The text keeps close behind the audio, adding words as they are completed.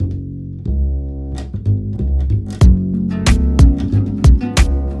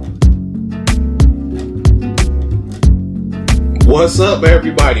What's up,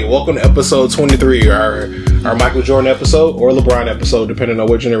 everybody? Welcome to episode 23, our Michael Jordan episode or LeBron episode, depending on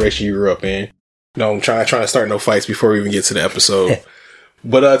what generation you grew up in. No, I'm trying to start no fights before we even get to the episode.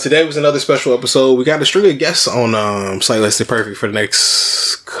 But today was another special episode. We got a string of guests on Slightly Less Than Perfect for the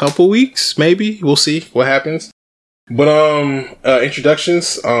next couple weeks, maybe. We'll see what happens. But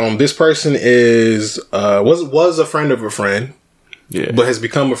introductions. This person was a friend of a friend. Yeah. But has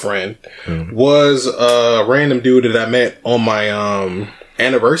become a friend. Mm-hmm. Was a random dude that I met on my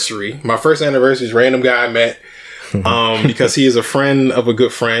anniversary. My first anniversary is a random guy I met because he is a friend of a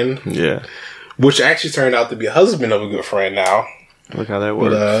good friend. Yeah. Which actually turned out to be a husband of a good friend now. Look how that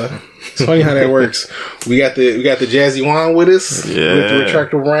works. But, it's funny how that works. We got the Jazzy Juan with us. Yeah. With the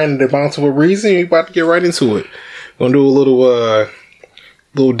retractable brand and the bountiful reason. We about to get right into it. Gonna do a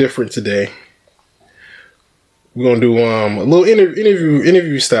little different today. We're gonna do a little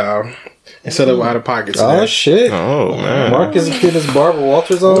interview style instead of out of pocket. Oh shit! Oh man, Marcus getting his Barbara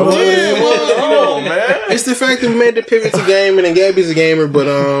Walters on. Yeah, well, man, it's the fact that we made the pivot to gaming, and Gabby's a gamer, but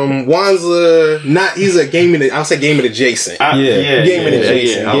Juan's not. He's a gaming. I'll say gaming adjacent. Gaming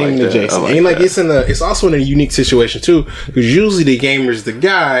adjacent. Gaming adjacent. And it's also in a unique situation too, because usually the gamer's the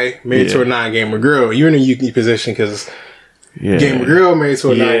guy married to a non-gamer girl. You're in a unique position because. Yeah. Gamer girl married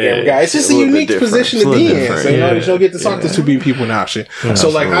to a non-gamer guy. It's just a unique position to be in. So you don't get to talk to two people now. Shit. So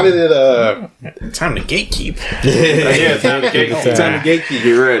like, how did it? Time to gatekeep. Time to gatekeep.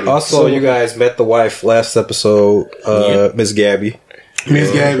 Get ready. Also, you guys met the wife last episode, Miss Gabby. Miss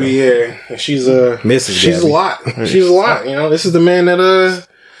Gabby, yeah, she's Mrs. She's Gabby. a lot. She's a lot. You know, this is the man that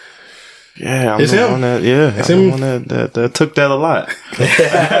Yeah, it's him. One that took that a lot.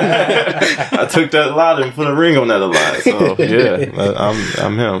 I took that a lot and put a ring on that a lot. So yeah,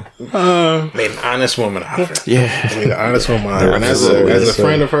 I'm him. Made an honest woman out of her. Yeah, made an honest woman out of her. And as a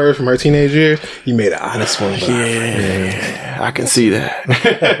friend of hers from her teenage years, you made an honest woman. Yeah, I can see that.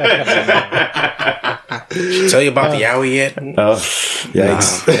 Did she tell you about the owie yet?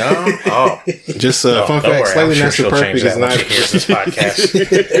 Yikes! No. Oh, just fun fact: Slightly Less Than Perfect is not. This podcast.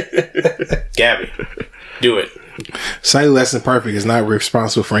 Gabby, do it. Slightly Less Than Perfect is not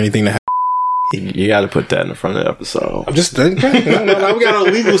responsible for anything that. You got to put that in the front of the episode. I'm just done. No, we got our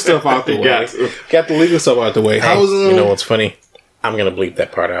legal stuff out the way. Got the legal stuff out the way. Hey, you know what's funny? I'm gonna bleep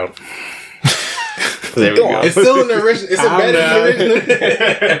that part out. There we go. It's still in the original. It's embedded in the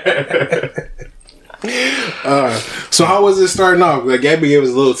original. So how was it starting off? Like Gabby gave us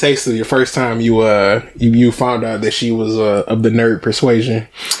a little taste of your first time you found out that she was of the nerd persuasion.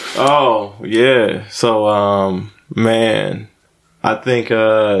 Oh yeah. So man, I think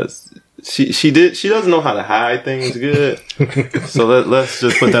she doesn't know how to hide things good. So let's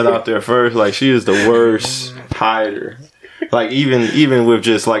just put that out there first. Like she is the worst hider. Like even with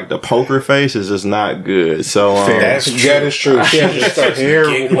just like the poker face is just not good. So that is true. She has just a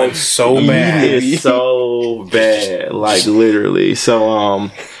terrible, so bad. It's so bad, like literally. So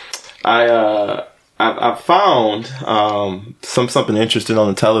I found something interesting on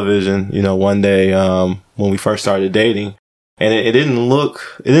the television. You know, one day when we first started dating, and it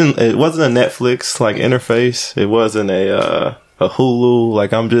wasn't a Netflix like interface. It wasn't a Hulu.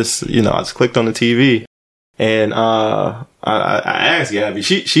 Like I just clicked on the TV. And I asked Gabby.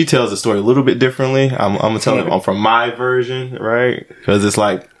 She tells the story a little bit differently. I'm gonna tell it from my version, right? Because it's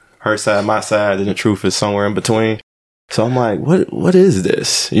like her side, my side, and the truth is somewhere in between. So I'm like, what is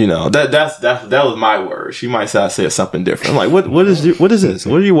this? You know, that was my word. She might say I said something different. I'm like, what is this?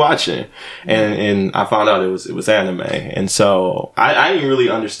 What are you watching? And I found out it was anime. And so I didn't really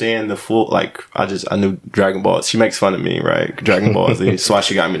understand the full, like, I knew Dragon Ball. She makes fun of me, right? Dragon Ball Z. That's why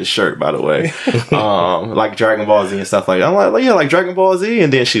she got me the shirt, by the way. Like Dragon Ball Z and stuff like that. I'm like, yeah, like Dragon Ball Z.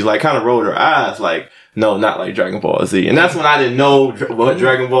 And then she like kind of rolled her eyes like, no, not like Dragon Ball Z. And that's when I didn't know what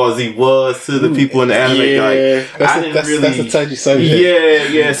Dragon Ball Z was to the people in the anime. Yeah, that's a touchy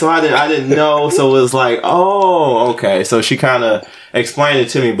subject. Yeah. So I didn't know. So it was like, oh, okay. So she kind of explained it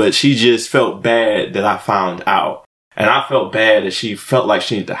to me, but she just felt bad that I found out. And I felt bad that she felt like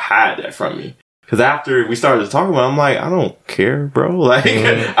she needed to hide that from me. Because after we started to talk about it, I'm like, I don't care, bro. Like,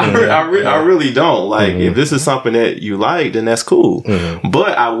 I really don't. Like, if this is something that you like, then that's cool.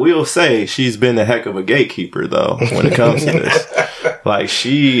 But I will say she's been a heck of a gatekeeper, though, when it comes to this. Like,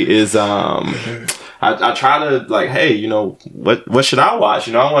 she is, I try to, like, hey, you know, what should I watch?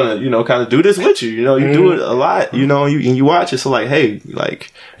 You know, I want to, you know, kind of do this with you. You know, you do it a lot, you know, you watch it. So, like, hey,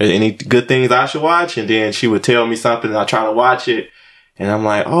 like, any good things I should watch? And then she would tell me something, and I try to watch it. And I'm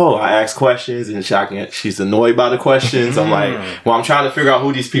like, oh, I ask questions, and she's annoyed by the questions. I'm like, well, I'm trying to figure out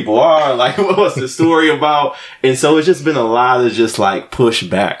who these people are. Like, what's the story about? And so it's just been a lot of just like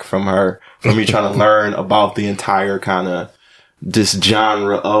pushback from her, from me trying to learn about the entire kind of this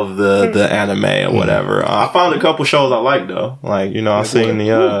genre of the anime or whatever. I found a couple shows I like though. Like, you know, I seen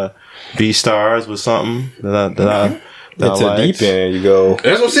the Beastars was something that I Into the deep end, you go.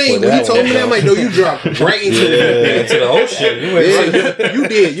 That's what I'm saying. When you told me that, I'm like, no, you dropped right into into the ocean. You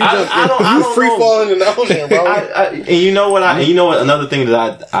did. You jumped. You free falling in the ocean, bro. And you know what? Another thing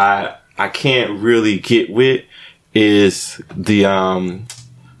that I can't really get with is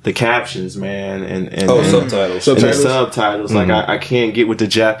the captions, man, and subtitles. And the subtitles. Like I can't get with the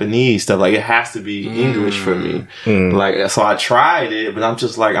Japanese stuff. Like it has to be English for me. Like so, I tried it, but I'm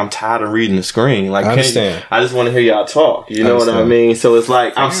just like I'm tired of reading the screen. Like I understand. I just want to hear y'all talk. You know what I mean? So it's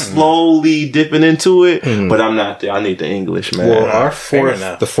like I'm slowly dipping into it, but I'm not there. I need the English, man.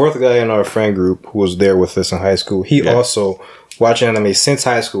 Well, the fourth guy in our friend group who was there with us in high school, he also watching anime since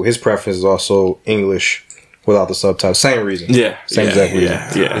high school. His preference is also English. Without the subtitles. Same reason. Same exact reason.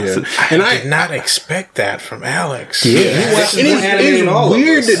 Yeah. And I did not expect that from Alex. Yeah. It's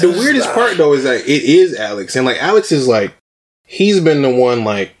weird. The weirdest part, though, is that it is Alex. And, like, Alex is, like, he's been the one,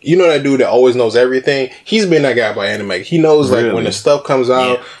 like, you know that dude that always knows everything? He's been that guy by anime. He knows, like, when the stuff comes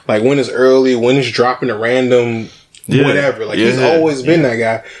out, like, when it's early, when it's dropping a random... whatever. Like, he's always been that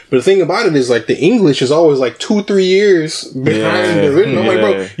guy. But the thing about it is, like, the English is always, like, 2-3 years behind the written. I'm like,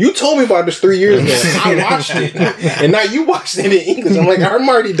 bro, you told me about this 3 years ago. I watched it. And now you watched it in English. I'm like, I'm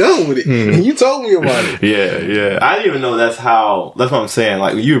already done with it. And you told me about it. Yeah. I didn't even know that's what I'm saying.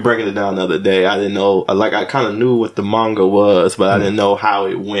 Like, you were breaking it down the other day. I didn't know, like, I kind of knew what the manga was, but I didn't know how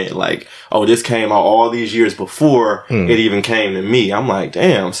it went. Like, oh, this came out all these years before it even came to me. I'm like,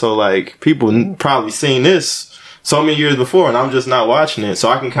 damn. So, like, people probably seen this so many years before, and I'm just not watching it. So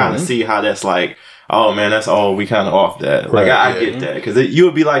I can kind of see how that's like, oh man, we kind of off that. Like, I get that. Because you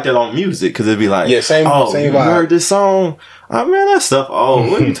would be like that on music. Because it'd be like, same you vibe. heard this song? Oh man, that stuff,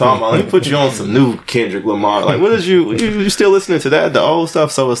 what are you talking about? Let me put you on some new Kendrick Lamar. Like, what is you still listening to that, the old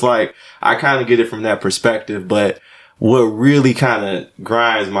stuff? So it's like, I kind of get it from that perspective. But what really kind of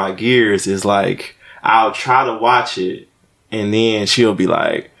grinds my gears is like, I'll try to watch it, and then she'll be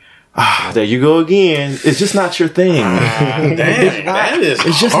like, there you go again. It's just not your thing. Damn,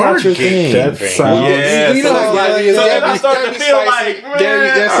 it's just not your thing. That's so then I start to feel like,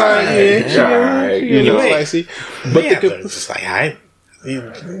 man, alright, you know, spicy. But it's like,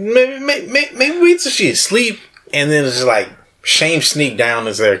 maybe wait till she's asleep, and then it's just like shame sneak down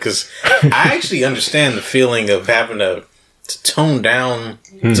is there, because I actually understand the feeling of having to tone down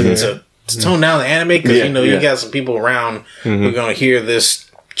to tone down the anime, because you got some people around who are going to hear this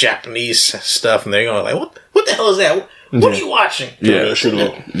Japanese stuff, and they're going like, what the hell is that? What are you watching? Yeah.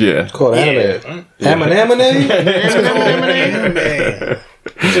 Called anime.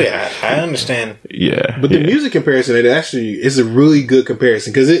 I understand. Yeah. But the music comparison, it actually is a really good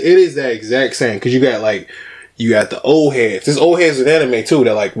comparison, because it is that exact same. Because you got like, you got the old heads. There's old heads in anime too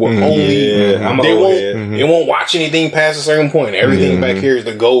that like will only they won't watch anything past a certain point. Everything back here is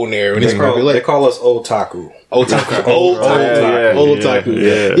the golden era, and it's probably like, they call us otaku. Otaku.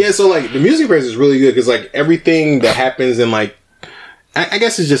 Yeah. So like the music comparison is really good, because like everything that happens in like, I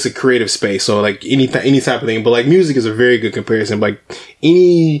guess it's just a creative space. So like any type of thing, but like music is a very good comparison. Like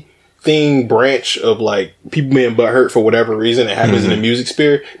anything branch of like people being butthurt for whatever reason that happens in the music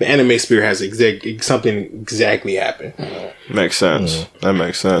sphere, the anime sphere has something exactly happen. Makes sense. That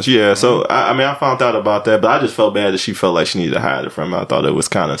makes sense. Yeah. So I mean, I found out about that, but I just felt bad that she felt like she needed to hide it from me. I thought it was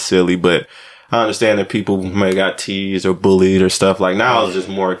kind of silly, but I understand that people may have got teased or bullied or stuff. Like now it's just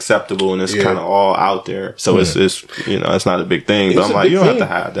more acceptable, and it's kind of all out there. So it's it's not a big thing. But I'm like, you don't have to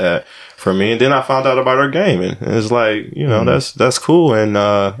hide that for me. And then I found out about her gaming, and it's like, that's cool. And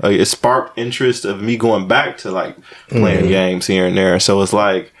it sparked interest of me going back to like playing games here and there. So it's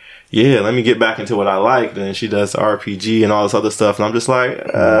like, yeah, let me get back into what I like. Then she does RPG and all this other stuff, and I'm just like,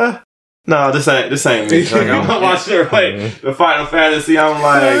 no, this ain't me. Like, I'm watching her play the Final Fantasy. I'm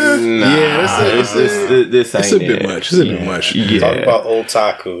like, nah, this ain't it's a bit much. It's a bit much. Yeah. Talk about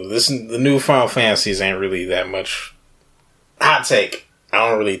otaku. The new Final Fantasies ain't really that much. Hot take. I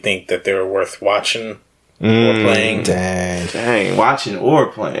don't really think that they're worth watching or playing. Dang, watching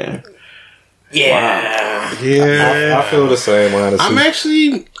or playing. Yeah. Wow. Yeah. I feel the same,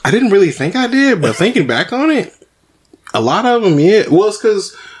 honestly. I didn't really think I did, but thinking back on it, a lot of them, well, it's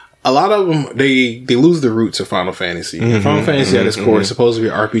because a lot of them, they lose the roots of Final Fantasy. Final Fantasy at its core is supposed to be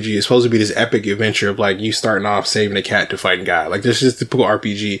an RPG. It's supposed to be this epic adventure of like you starting off saving a cat to fighting God. Like this is typical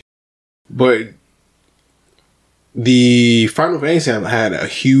RPG. But the Final Fantasy have had a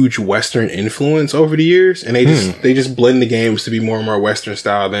huge Western influence over the years, and they just blend the games to be more and more Western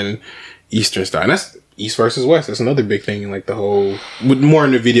style than Eastern style. And that's East versus West. That's another big thing in like the whole, more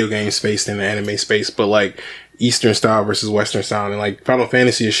in the video game space than the anime space. But like, Eastern style versus Western style, and like Final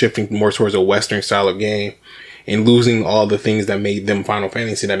Fantasy is shifting more towards a Western style of game and losing all the things that made them Final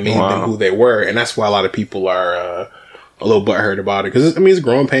Fantasy, that made them who they were, and that's why a lot of people are a little butthurt about it, because I mean it's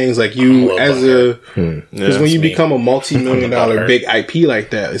growing pains. Like you as a, because when you become a multi-million-dollar big IP like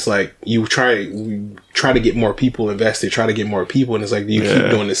that, it's like you try to get more people invested, try to get more people, and it's like you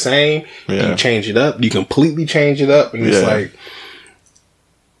keep doing the same, you change it up, you completely change it up, and it's like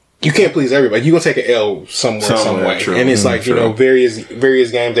you can't please everybody. You gonna take an L somewhere, some way, true. And it's like you know various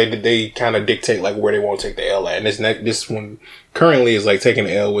games they kind of dictate like where they want to take the L at, and this one currently is like taking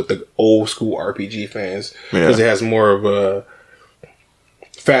the L with the old school RPG fans because it has more of a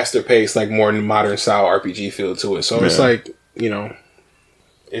faster pace, like more modern style RPG feel to it. So it's like you know,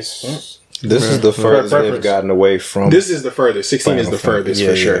 it's. This is the furthest they've gotten away from. This is the furthest. 16 is the furthest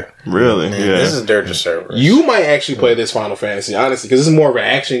for sure. Really? Yeah. This is their servers. You might actually play this Final Fantasy, honestly, because this is more of an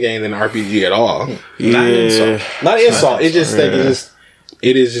action game than an RPG at all. Not insult. It just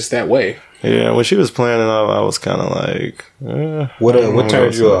it is just that way. Yeah, when she was playing it, I was kind of like, what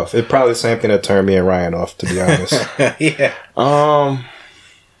turned you off? It's probably the same thing that turned me and Ryan off, to be honest.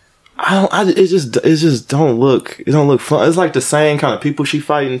 It just don't look fun. It's like the same kind of people she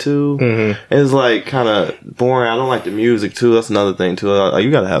fighting too. Mm-hmm. It's like kind of boring. I don't like the music too. That's another thing too. You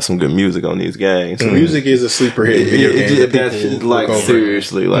gotta have some good music on these games. Mm-hmm. Music is a sleeper hit. That's like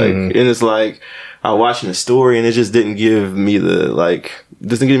seriously, like, and it's like I was watching the story and it just didn't give me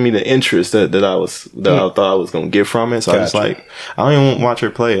the interest that I thought I was gonna get from it. So I was like, I don't even watch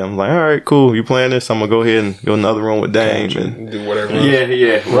her play. I'm like, all right, cool, you playing this? I'm gonna go ahead and go in the other room with Dame and do whatever.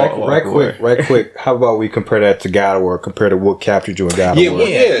 Right quick. How about we compare that to God of War? Compare to what captured you in God of War?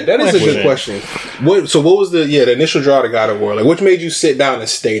 That is a good question. What was the initial draw to God of War? Like, what made you sit down and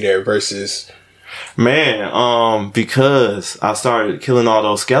stay there versus? Man, because I started killing all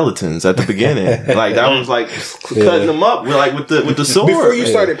those skeletons at the beginning. Like that was like cutting them up with the sword. Before you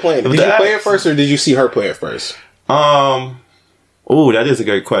started playing, did you play it first or did you see her play it first? That is a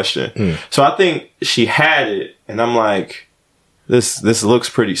great question. So I think she had it, and I'm like, this looks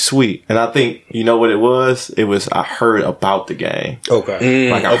pretty sweet. And I think, you know what it was? It was, I heard about the game. Okay.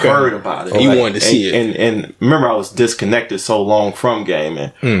 I heard about it. You wanted to see it. And remember, I was disconnected so long from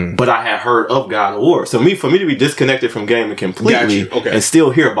gaming, but I had heard of God of War. So for me to be disconnected from gaming completely and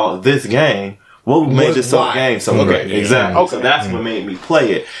still hear about this game, what made this game so great? Exactly. So that's what made me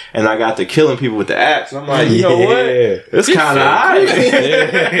play it. And I got to killing people with the axe. And I'm like, you know what? It's kind of alright.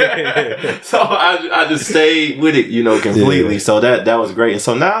 So I just stayed with it, completely. So that was great. And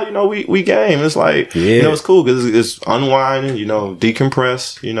so now, we game. It's like, it's cool because it's unwinding,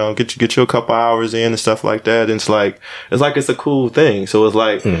 decompress, get you a couple hours in and stuff like that. And it's like it's a cool thing. So it's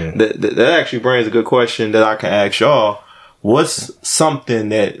like, that actually brings a good question that I can ask y'all. What's something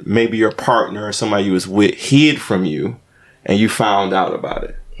that maybe your partner or somebody you was with hid from you and you found out about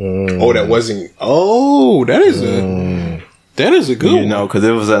it? That wasn't. That is a good one. Because it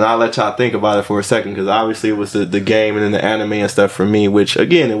was, and I'll let y'all think about it for a second, because obviously it was the game and then the anime and stuff for me, which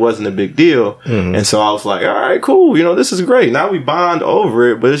again, it wasn't a big deal. And so I was like, all right, cool. this is great. Now we bond over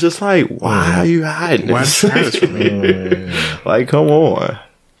it, but it's just like, why are you hiding this? Like, come on.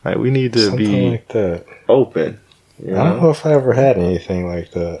 Like, we need to something like that. Open. I don't know if I ever had anything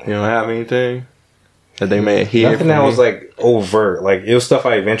like that. You don't have anything that they may hear? Nothing that was like overt. Like, it was stuff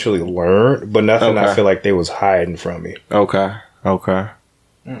I eventually learned, but nothing I feel like they was hiding from me. Okay.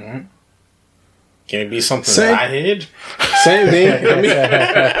 Mm-hmm. Can it be something that I hid? Same thing.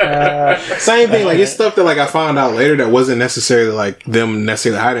 Same thing. Like, it's stuff that like I found out later that wasn't necessarily like them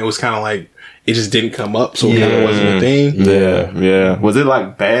necessarily hiding. It was kind of like it just didn't come up, so it kind of wasn't a thing. Yeah. Was it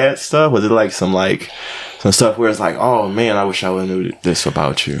like bad stuff? Was it like some stuff where it's like, oh man, I wish I would have knew this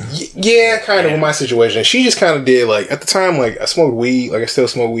about you? Yeah, kind of with my situation. She just kind of did, like, at the time, like, I smoked weed, like, I still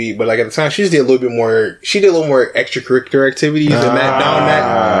smoke weed, but like at the time, she just did a little bit more, extracurricular activities down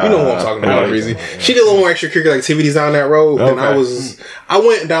that, you know what I'm talking about, Breezy. She did a little more extracurricular activities down that road, and I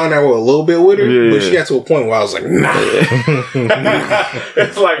went down that road a little bit with her, but she got to a point where I was like, nah.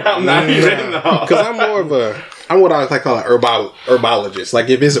 It's like, I'm not even, because I'm more of I'm what I like call an herbologist. Like,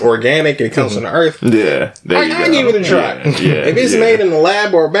 if it's organic and it comes from the earth, I give it a try. If it's made in a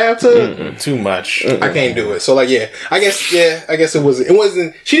lab or a bathtub, too much. I can't do it. So like, I guess it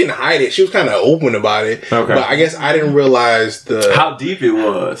wasn't. She didn't hide it. She was kind of open about it. Okay. But I guess I didn't realize how deep it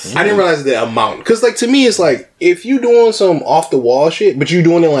was. I didn't realize the amount. Because like, to me, it's like, if you doing some off the wall shit, but you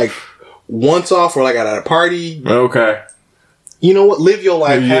doing it like once off or like at a party. Okay. you know what? Live your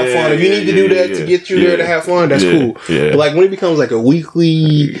life, have fun. If you need to do that to get you there to have fun, that's cool. Yeah. But like when it becomes like a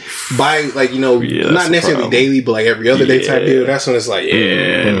weekly, not necessarily daily, but like every other day type deal, that's when it's like,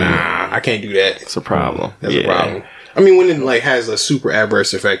 nah, I can't do that. It's a problem. That's a problem. I mean, when it like has a super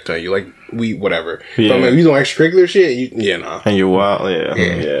adverse effect on you, like whatever. Yeah. But I mean, if you don't extracurricular shit, nah. And you're wild,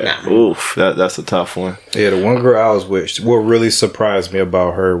 Nah. Oof, that's a tough one. Yeah, the one girl I was with, what really surprised me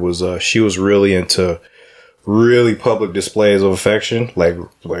about her was she was really into really public displays of affection, like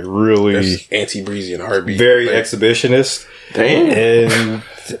really anti-breezy and heartbeat, very exhibitionist. Damn, and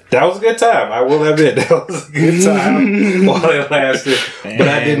that was a good time. I will admit that was a good time while it lasted. But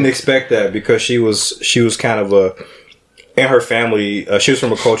I didn't expect that because she was kind of in her family, she was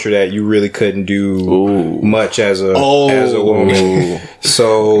from a culture that you really couldn't do much as a woman.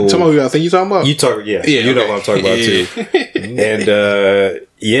 So, I think you talking about? You know what I'm talking about too. And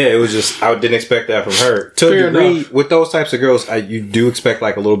it was just I didn't expect that from her. To a degree, with those types of girls, you do expect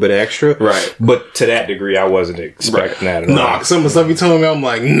like a little bit extra, right? But to that degree, I wasn't expecting that at all. Nah, some of the stuff you told me, I'm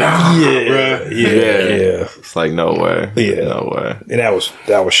like, nah, bruh. Yeah. It's like no way, no way. And that was.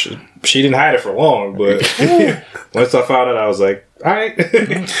 She didn't hide it for long, but once I found out, I was like, all right,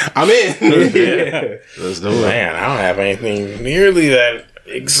 I'm in. Let's do it. Man, I don't have anything nearly that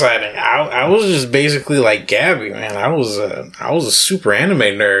exciting. I was just basically like Gabby, man. I was a super anime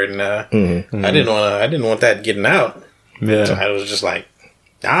nerd, and I didn't want that getting out. Yeah, so I was just like,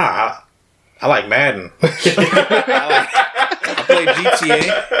 I like Madden. I play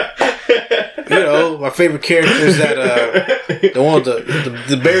GTA. You know, my favorite character is that the one with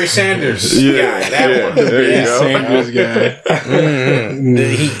the Barry Sanders guy. That one, the Barry Sanders guy.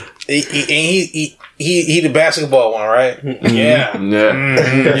 Mm-hmm. He the basketball one, right? Yeah.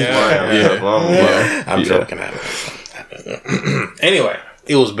 I'm joking at it. Anyway,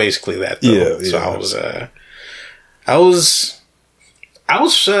 it was basically that. Though. So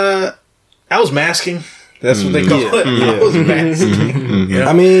I was masking. That's what they call it. I was masking. Yeah.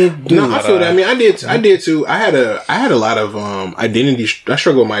 I mean, I feel that. I mean, I did too. I had a lot of identity. I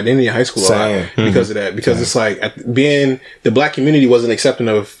struggled with my identity in high school a lot because of that. Because it's like being the black community wasn't accepting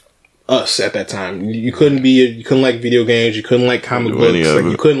of us at that time. You couldn't like video games. You couldn't like comic books. Like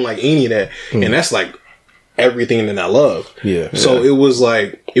you couldn't like any of that. And that's like everything that I love. Yeah. So it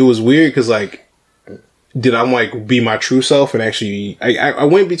was weird because like. Did I like be my true self and actually I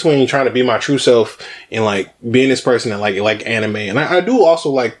went between trying to be my true self and like being this person that like anime, and I do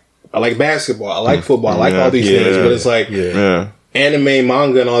also I like basketball, I like football, I like all these things, but it's like anime,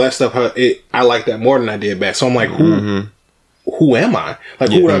 manga, and all that stuff. I like that more than I did back. So I'm like, who am I?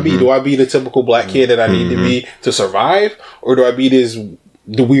 Like, who would I be? Do I be the typical black kid that I need to be to survive, or do I be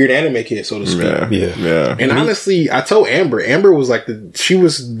the weird anime kid, so to speak? Yeah. And honestly, I told Amber was like she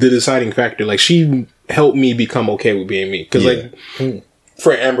was the deciding factor. Like, she helped me become okay with being me. Because like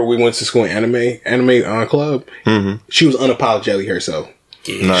for Amber, we went to school in anime club. She was unapologetically herself.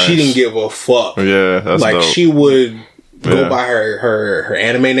 Nice. She didn't give a fuck. Yeah, that's like dope. She would go by her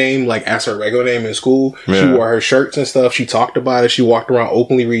anime name, like as her regular name in school. She wore her shirts and stuff. She talked about it. She walked around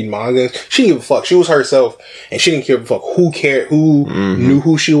openly reading mangas. She didn't give a fuck. She was herself, and she didn't give a fuck who cared, who knew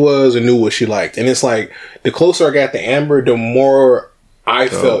who she was and knew what she liked. And it's like the closer I got to Amber, the more I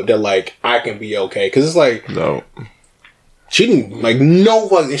felt that like I can be okay. Because it's like she didn't like no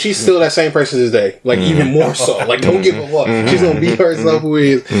fuck, and she's still that same person today. Like even more so. Like don't give a fuck. She's gonna be herself who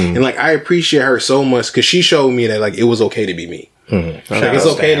is. And like I appreciate her so much because she showed me that like it was okay to be me. Like, it's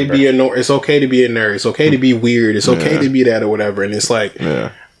okay to be it's okay to be a nerd. It's okay to be weird. It's okay to be that or whatever. And it's like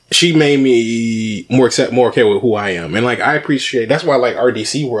she made me more okay with who I am. And like I appreciate that's why I like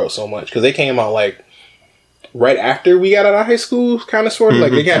RDC World so much because they came out like right after we got out of high school, kind of sort of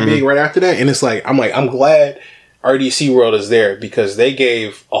like they got big right after that. And it's like I'm glad RDC World is there because they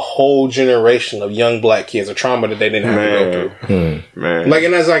gave a whole generation of young black kids a trauma that they didn't have to go through. Man. Like,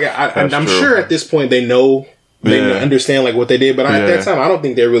 and that's like, I'm sure at this point they know, they understand like what they did, but at that time, I don't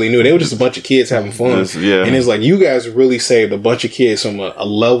think they really knew. They were just a bunch of kids having fun. And it's like, you guys really saved a bunch of kids from a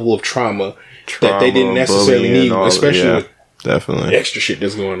level of trauma that they didn't necessarily need, especially with definitely extra shit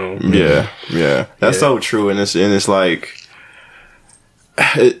that's going on. Yeah. That's so true. And it's like,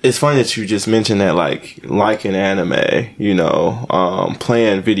 it's funny that you just mentioned that, like an anime, you know,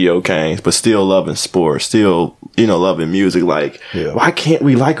 playing video games, but still loving sports, still, you know, loving music. Like, why can't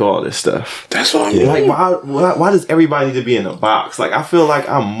we like all this stuff? That's what I mean. Like, why does everybody need to be in a box? Like, I feel like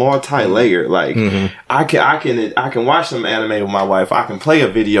I'm multi-layered. Like, I can watch some anime with my wife. I can play a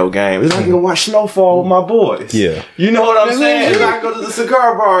video game. It's like I can watch Snowfall with my boys. Yeah. You know what I'm saying? And I can go to the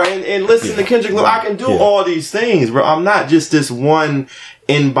cigar bar and listen to Kendrick Lamar. I can do all these things, bro. I'm not just this one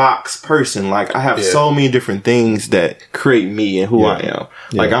inbox person. Like, I have so many different things that create me and who I am.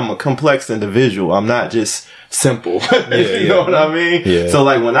 Like, I'm a complex individual. I'm not just simple. You know what I mean? Yeah. So,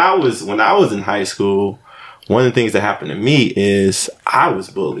 like, when I was in high school, one of the things that happened to me is I was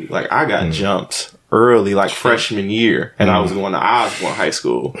bullied. Like, I got jumps early, like freshman year, and I was going to Osborne High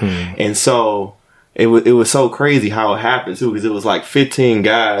School. And so it was so crazy how it happened too, because it was like 15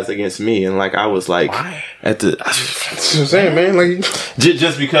 guys against me, and like I was like at the. That's what I'm saying, man. Like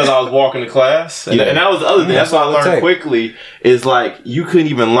just because I was walking to class, and that was the other thing. That's what I learned quickly is like you couldn't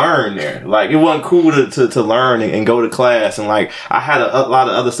even learn there. Like it wasn't cool to learn and go to class, and like I had a lot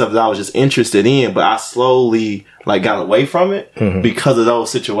of other stuff that I was just interested in, but I slowly like got away from it because of those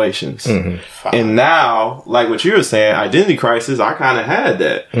situations. And now, like what you were saying, identity crisis, I kind of had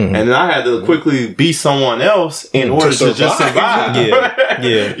that. And then I had to quickly be someone else in order to just survive. You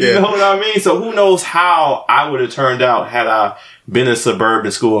know what I mean? So who knows how I would have turned out had I been in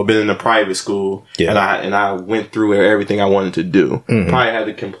suburban school or been in a private school and I went through everything I wanted to do. Probably had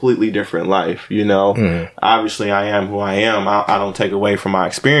a completely different life, you know? Obviously I am who I am. I don't take away from my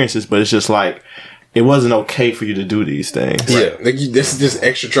experiences, but it's just like, it wasn't okay for you to do these things. Yeah. Like this is just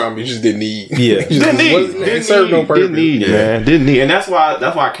extra trauma you just didn't need. Yeah. Didn't serve no purpose. Didn't need. And that's why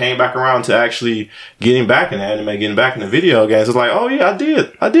I came back around to actually getting back in anime, getting back into video games. It's like, oh yeah,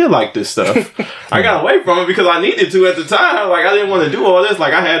 I did like this stuff. I got away from it because I needed to at the time. Like I didn't want to do all this.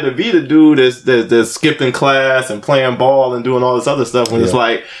 Like I had to be the dude that's skipping class and playing ball and doing all this other stuff. When it's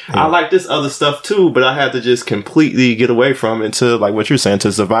like, I like this other stuff too, but I had to just completely get away from it to like what you're saying,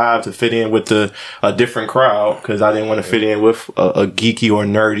 to survive, to fit in with a different crowd, because I didn't want to fit in with a geeky or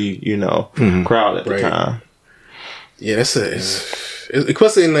nerdy, you know, crowd at the time. Yeah,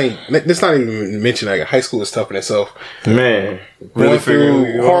 especially in like, let's not even mention like high school is tough in itself. Man, going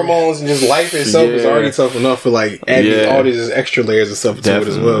through hormones and just life itself is already tough enough for like adding all these extra layers of stuff to it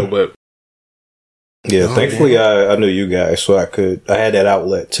as well. But thankfully I knew you guys, so I had that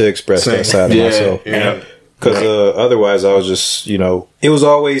outlet to express that side of myself. Because otherwise, I was just, you know, I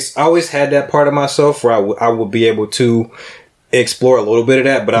always had that part of myself where I would be able to explore a little bit of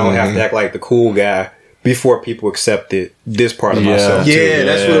that, but I don't have to act like the cool guy before people accepted this part of myself. Yeah,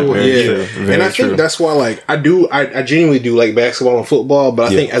 that's what it was. And I think that's why, like, I genuinely do like basketball and football,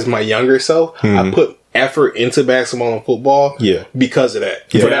 but I think as my younger self, I put effort into basketball and football because of that.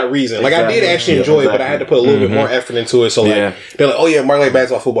 For that reason. Like, I did actually enjoy it, but I had to put a little bit more effort into it. So, like, they're like, oh, yeah, Mark like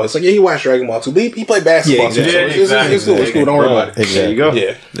basketball, football. It's like, yeah, he watched Dragon Ball too, but he played basketball too. So it's cool. Don't worry about it. There you go.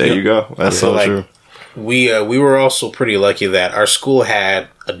 Yeah. There you go. That's so true. We were also pretty lucky that our school had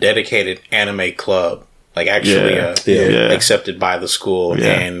a dedicated anime club, like actually accepted by the school,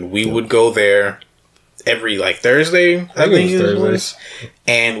 and we would go there every like Thursday, I think it was.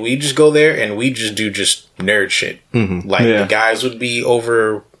 And we just go there and we just do nerd shit. Like the guys would be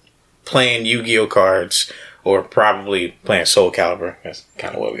over playing Yu-Gi-Oh cards or probably playing Soul Calibur. That's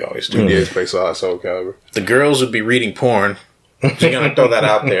kind of what we always do. Yeah, play Soul Calibur. The girls would be reading porn. Just gonna throw that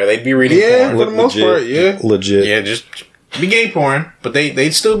out there. They'd be reading porn. For the most part, legit. Yeah, just be gay porn, but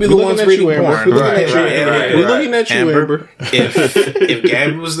they'd still be the ones reading porn. We're looking at you, Amber. If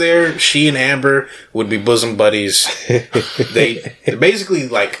Gabby was there, she and Amber would be bosom buddies. They're basically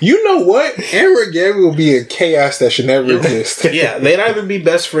like, you know what? Amber and Gabby will be a chaos that should never exist. Yeah, they'd either be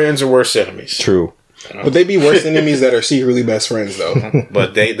best friends or worst enemies. True. But they'd be worse enemies that are secretly best friends, though.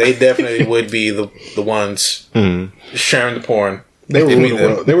 But they definitely would be the ones sharing the porn. They would rule the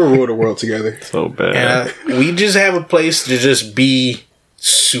world. They would rule the world together. So bad. And we just have a place to just be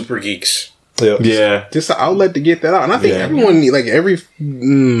super geeks. Yeah. Just an outlet to get that out. And I think everyone, like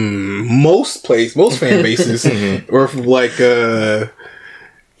most fan bases, or like,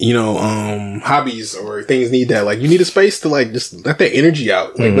 hobbies or things need that. Like, you need a space to like just let that energy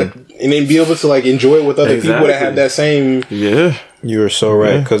out, like, and then be able to like enjoy it with other people that have that same. Yeah, you are so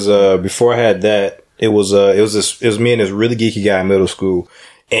right. Because before I had that, it was me and this really geeky guy in middle school,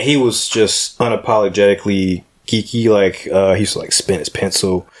 and he was just unapologetically geeky. Like he used to like spin his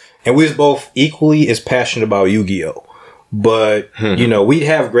pencil, and we was both equally as passionate about Yu-Gi-Oh. But you know, we'd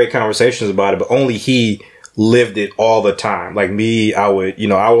have great conversations about it, but only he lived it all the time. Like me, I would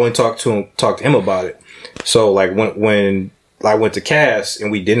only talk to him about it. So like when I went to Cass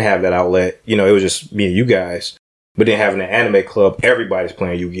and we didn't have that outlet, you know, it was just me and you guys. But then having an anime club, everybody's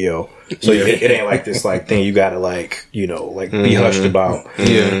playing Yu-Gi-Oh! So it ain't like this like thing you gotta like, you know, like be hushed about.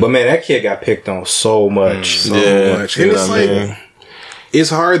 Yeah. But man, that kid got picked on so much. And it's like, it's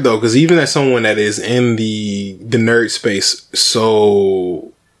hard though, because even as someone that is in the nerd space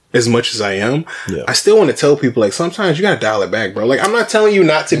so as much as I am, I still want to tell people, like, sometimes you gotta dial it back, bro. Like, I'm not telling you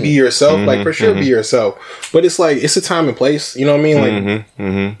not to be yourself. Like, for sure, be yourself. But it's like, it's a time and place. You know what I mean?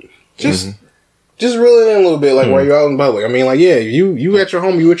 Like, just reel it in a little bit, like, while you're out in public. I mean, like, yeah, you at your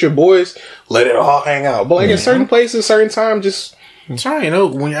home, you with your boys, let it all hang out. But, like, at certain places, certain time, just... Sorry,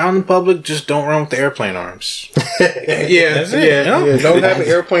 when you're out in public, just don't run with the airplane arms. Yeah. Don't have an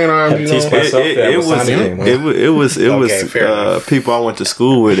airplane arm. You know, it was people I went to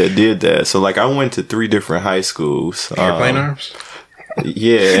school with that did that. So like I went to 3 different high schools. Airplane arms.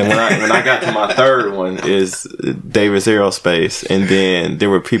 Yeah, and when I got to my third one is Davis Aerospace, and then there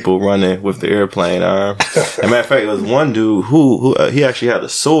were people running with the airplane arm. As a matter of fact, it was one dude who he actually had a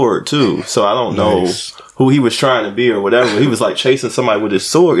sword too. So I don't know who he was trying to be or whatever. He was like chasing somebody with his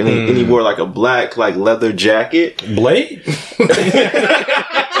sword, and he wore like a black like leather jacket. Blade?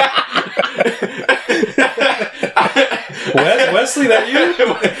 Wesley, that you?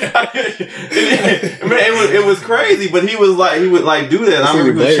 Man, it was crazy, but he would do that. And I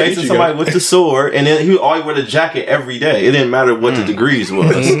remember he was chasing somebody with the sword, and then he would always wear the jacket every day. It didn't matter what the degrees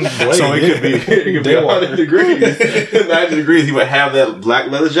was. So it could be 100 degrees. 90 degrees, he would have that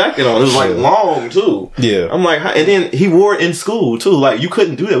black leather jacket on. It was like long too. Yeah. I'm like, and then he wore it in school too. Like you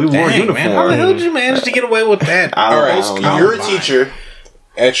couldn't do that. We wore uniform. Man, how the hell did you manage to get away with that? All right, you're a teacher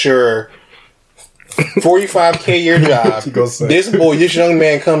at your 45K year job. This young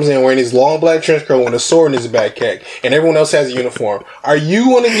man comes in wearing his long black trench coat with a sword in his backpack, and everyone else has a uniform. Are you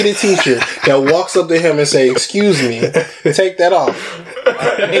going to get a teacher that walks up to him and say, "Excuse me, take that off,"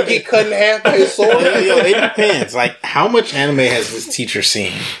 and get cut in half by his sword? It depends. Like, how much anime has this teacher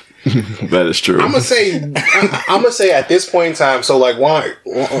seen? That is true. I'm gonna say at this point in time. So like, our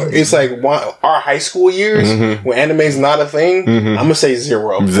high school years when anime's not a thing. I'm gonna say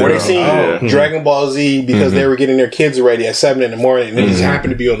 0. Where they seen Dragon Ball Z because they were getting their kids ready at 7 in the morning, and it just happened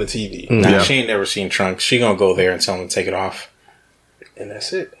to be on the TV. Nah, she ain't never seen Trunks. She gonna go there and tell him to take it off, and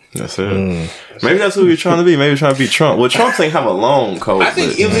that's it. That's it. Maybe that's who you're trying to be. Maybe you're trying to be Trump. Well, Trump ain't have a long coat. I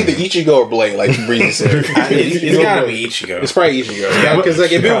think it was either Ichigo or Blade, like Breezy said. It's gotta be Ichigo. It's probably Ichigo. Because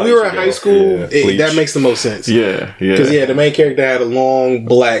like if we were in high school, that makes the most sense. Yeah. Because the main character had a long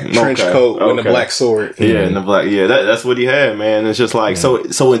black trench coat and a black sword. Yeah, and the black. Yeah, that's what he had, man. It's just like so.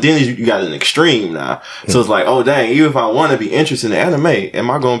 Then you got an extreme now. So it's like, oh dang, even if I want to be interested in anime, am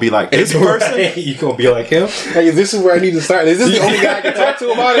I going to be like this person? You gonna be like him? Hey, this is where I need to start. Is this the only guy I can talk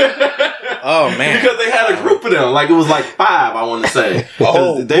to about it? Oh man! Because they had a group of them, like it was like 5, I want to say.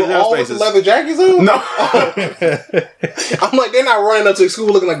 All with the leather jackets on? No. I'm like, they're not running up to school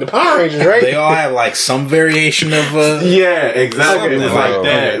looking like the Power Rangers, right? They all have like some variation of. Yeah, exactly. It was like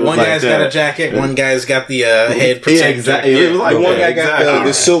that. One guy's got a jacket. One guy's got the head protector. Yeah, exactly. It was like one guy got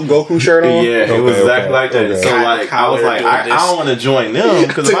the silk Goku shirt on. Yeah, it was exactly like that. So like, I was like, I don't want to join them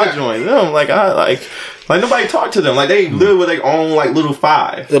because if I join them, like nobody talked to them. Like they live with their own like little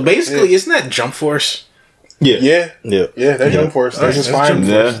 5. So basically, isn't that Jump Force? Yeah. They're Jump Force. They're just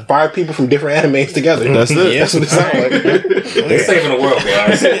 5 people from different animes together. That's it. That's what it sounds like. They're saving the world,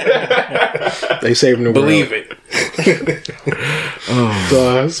 guys. They saving the world. Believe it.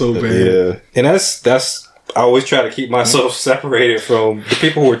 That's so bad. Yeah, and that's. I always try to keep myself separated from the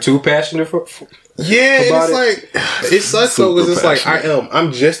people who are too passionate for. Yeah, it's like it sucks though because it's like I know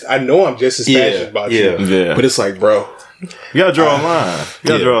I'm just as passionate about you. Yeah, but it's like, bro, you gotta draw a line.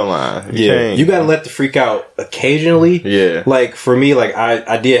 Draw a line. You gotta let the freak out occasionally. Yeah, like for me, like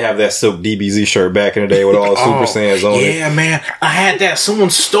I did have that silk DBZ shirt back in the day with all the Super Saiyans on it. Yeah, man, I had that. Someone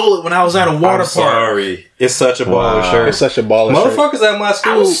stole it when I was at a water park. Sorry. It's such a baller shirt. It's such a baller shirt. Motherfuckers at my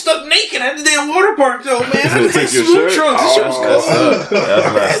school. I was stuck naked at the damn water park though, man. I had swim trunks. This shit was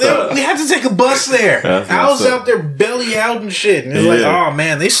cold. We had to take a bus there. I was out there belly out and shit. And it's like, oh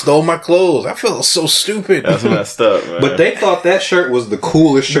man, they stole my clothes. I felt so stupid. That's messed up, man. But they thought that shirt was the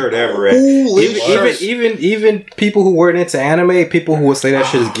coolest shirt ever. Even people who weren't into anime, people who would say that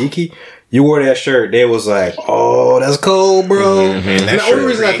shit is geeky. You wore that shirt, they was like, oh, that's cold, bro. And the only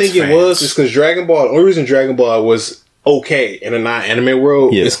reason I think it was is because Dragon Ball, the only reason Dragon Ball was okay in a non-anime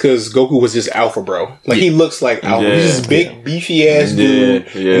world is because Goku was just alpha, bro. Like, he looks like alpha. He's this big, beefy-ass dude.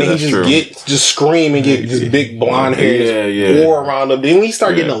 And then he just scream and get this big blonde hair war around him. Then when he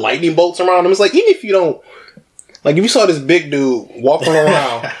start getting the lightning bolts around him, it's like, even if you don't, like, if you saw this big dude walking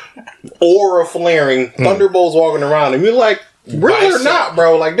around, aura flaring, thunderbolts walking around him, you're like, real or not,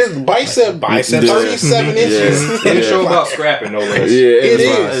 bro? Like this bicep 37 inches. And the show about scrapping, no less. It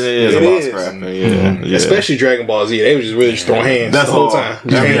is about scrapping. Yeah. Especially Dragon Ball Z. They were just really just throwing hands the whole time.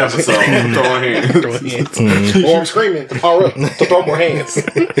 Every episode, throwing hands. Or I'm screaming to power up to throw more hands.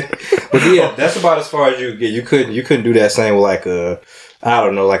 But yeah, that's about as far as you get. You couldn't do that same with like I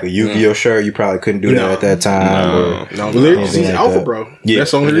don't know, like a Yu-Gi-Oh shirt, you probably couldn't do that at that time. No, literally, he's like Alpha, that. bro. Yeah.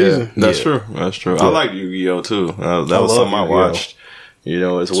 That's the only reason. That's true. That's true. I like Yu-Gi-Oh too. That was something I Yu-Gi-Oh. watched,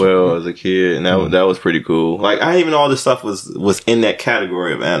 as well as a kid, and that was pretty cool. Like I didn't even know all this stuff was in that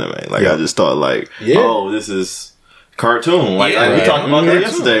category of anime. Like I just thought like, oh, this is cartoon. Like, we talked about that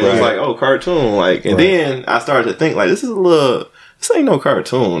yesterday. It was like, oh, cartoon. Like, and then I started to think like, this ain't no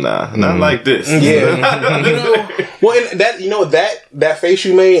cartoon now. Not like this. Yeah. Well, and that that face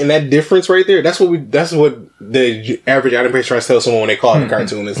you made and that difference right there. That's what the average anime tries to tell someone when they call it a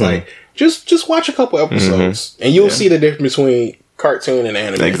cartoon. It's like just watch a couple episodes and you'll see the difference between cartoon and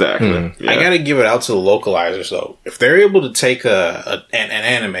anime. Exactly. I gotta give it out to the localizers though. If they're able to take an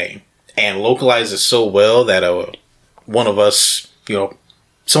anime and localize it so well that one of us,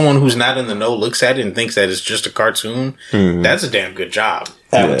 someone who's not in the know looks at it and thinks that it's just a cartoon, that's a damn good job.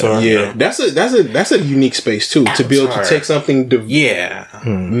 Avatar. Yeah, that's a unique space too. Avatar. To be able to take something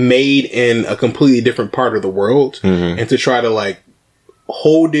made in a completely different part of the world and to try to like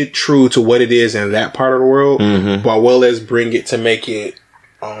hold it true to what it is in that part of the world, while well as bring it to make it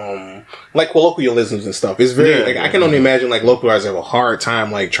like colloquialisms and stuff. It's very I can only imagine like localizers have a hard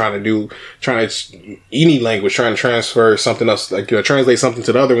time like trying to any language, trying to transfer something else, like translate something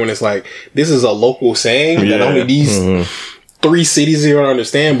to the other one. It's like this is a local saying that only these 3 cities here don't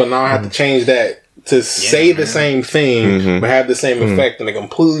understand, but now I have to change that to say the same thing but have the same effect in a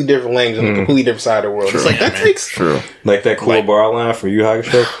completely different language in a completely different side of the world. True. It's like that takes like that cool bar line for Yu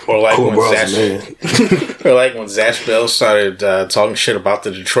Hakusho, or like cool when Zatch Bell started talking shit about the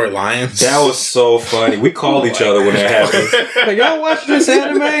Detroit Lions. That was so funny. We called each other when that happened. Like, y'all watch this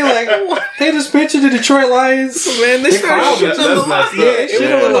anime? Like, they just mentioned the Detroit Lions. Man, they started shit on the Lions.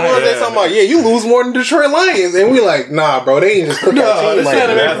 That's talking about, you lose more than Detroit Lions, and we like, nah, bro, they ain't just cook our team like that.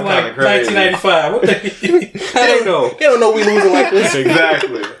 That's like 1995. What they know? They don't know we losing like this.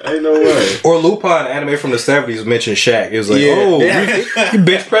 Exactly. Ain't no way. Or Lupin, anime from the 70s, mentioned Shaq. It was like, you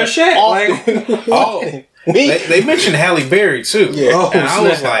bench press Shaq. They mentioned Halle Berry too. Yeah. And I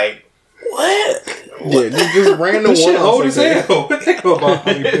was like, what? Yeah, just random shit old as hell. What they know about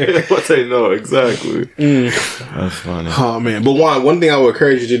Halle Berry? What they know, exactly. That's funny. Oh man. But one thing I would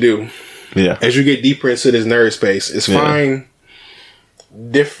encourage you to do, as you get deeper into this nerd space, is find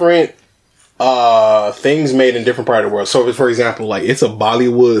different things made in different parts of the world. So, for example, like it's a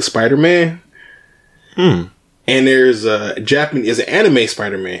Bollywood Spider-Man, and there's a Japanese, an anime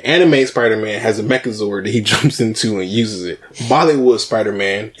Spider-Man. Anime Spider-Man has a Mechazord that he jumps into and uses it. Bollywood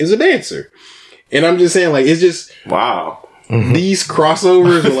Spider-Man is a dancer, and I'm just saying, like, it's just wow. These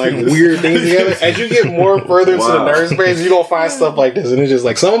crossovers with like weird things together. As you get more further into the nerd space, you're gonna find stuff like this, and it's just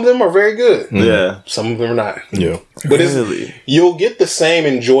like some of them are very good. Yeah, some of them are not. Yeah, but you'll get the same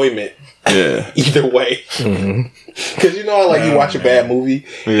enjoyment. Either way, because you watch a bad movie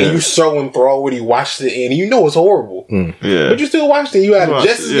and you so enthralled when you watched it and you know it's horrible, but you still watched it. You had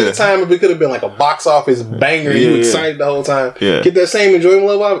just as good time if it could have been like a box office banger. And you were excited the whole time. Get that same enjoyment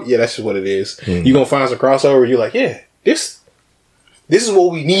level out. Yeah, that's just what it is. You're gonna find some crossover. You're like, this is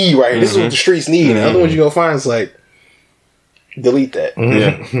what we need right here. This is what the streets need. And the other ones you're gonna find is like, delete that.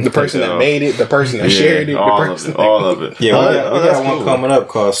 The person that made it, the person that shared it, all of it. Yeah, we got one coming up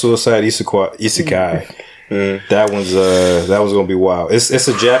called Suicide Isekai. That one's gonna be wild. It's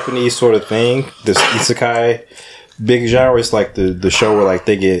a Japanese sort of thing. This Isekai big genre. It's like the show where like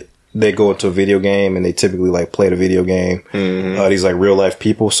they go into a video game and they typically like play the video game. These like real life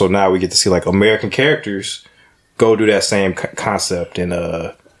people. So now we get to see like American characters go do that same concept in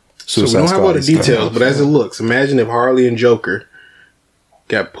So we don't have all the details, but as it looks, imagine if Harley and Joker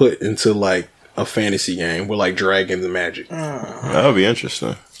got put into like a fantasy game with like dragons and magic. That would be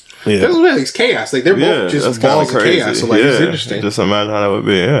interesting. Yeah, that's what it's chaos. Like they're both just balls of chaos. So like it's interesting. Just imagine how that would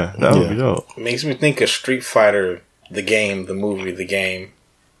be. Yeah, that would be dope. It makes me think of Street Fighter, the game, the movie, the game.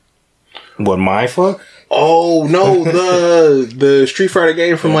 What, Mindfuck? Oh no, the Street Fighter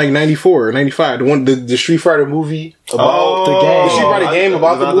game from like 94 or 95. The Street Fighter movie about the game. The Street Fighter game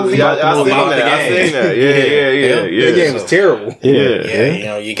about the movie. I seen that. Yeah. The game was terrible.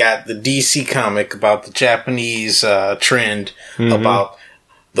 Yeah. You got the DC comic about the Japanese trend about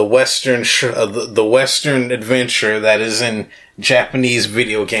the Western the Western adventure that is in Japanese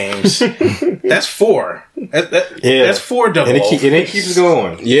video games. That's 4. That's 4 double. And it keeps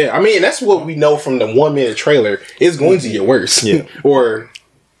going. Yeah, I mean that's what we know from the 1 minute trailer. It's going to get worse. Yeah, or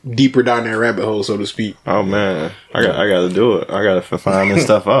deeper down that rabbit hole, so to speak. Oh man, I got to do it. I got to find this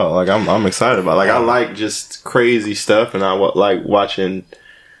stuff out. Like I'm excited about it. Like I like just crazy stuff, and I like watching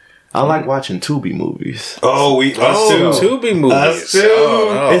I like watching Tubi movies. Tubi movies. Us too.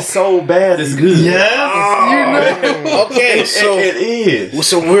 It's so bad, it's good. Yes, Okay, so it is.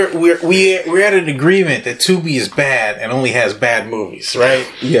 So we're at an agreement that Tubi is bad and only has bad movies, right?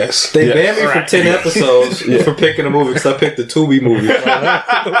 Yes. They banned me for 10 episodes for picking a movie because I picked the Tubi movie.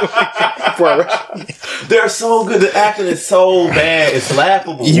 They're so good. The acting is so bad. It's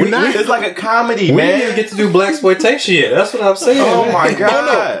laughable. It's like a comedy, We man. didn't even get to do blaxploitation yet. That's what I'm saying. Oh my No,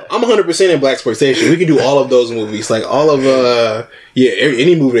 god. I'm 100% in blaxploitation. We can do all of those movies, like all of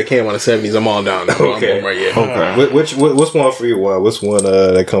any movie that came out in the 70s. I'm all down. Okay. I'm right, yeah. Okay. What's one for you? What's one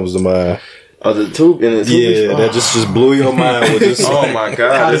that comes to mind? The Tubi and the Tubi. Yeah, that just blew your mind with this. Oh my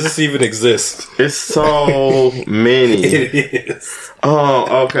god. How does this even exist? It's so many. It is.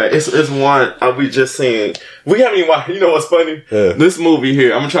 Oh, okay. It's one we just seen. We haven't even watched. You know what's funny? Yeah. This movie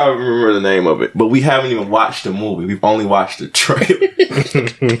here. I'm gonna try to remember the name of it, but we haven't even watched the movie. We've only watched the trailer.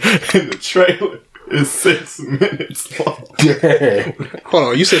 And the trailer is 6 minutes long. Hold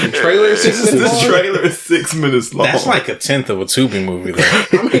on, you said the trailer is 6 minutes This long? trailer is 6 minutes long. That's like a tenth of a Tubi movie,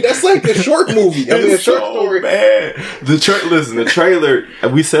 though. I mean, that's like the short movie. I mean, a It's short so story. bad. Listen, the trailer.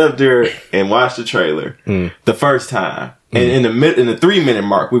 We sat up there and watched the trailer the first time, and in the 3-minute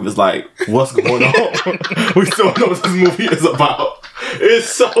mark, we was like, "What's going on?" We still know what this movie is about. It's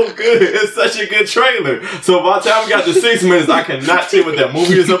so good. It's such a good trailer. So by the time we got to 6 minutes, I cannot tell you what that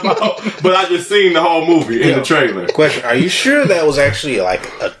movie is about. But I just seen the whole movie in the trailer. Question: are you sure that was actually like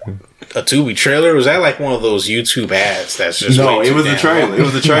a Tubi trailer? Or was that like one of those YouTube ads that's just No, way it too was a damn trailer. long? It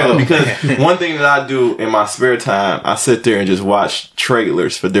was a trailer Oh, because man. one thing that I do in my spare time, I sit there and just watch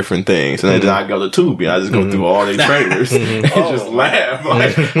trailers for different things, and then I go to Tubi. I just go through all these trailers and just laugh.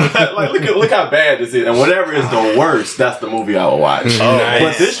 Like look how bad this is, and whatever is the worst, that's the movie I will watch. Nice.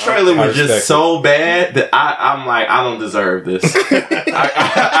 But this trailer I was respect just so bad that I'm like, I don't deserve this.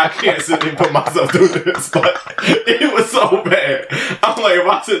 I can't sit and put myself through this. But it was so bad. I'm like, if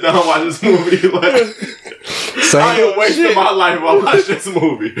I sit down and watch this movie, like. I am wasting my life if I watch this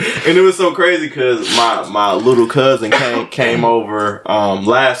movie. And it was so crazy because my little cousin came over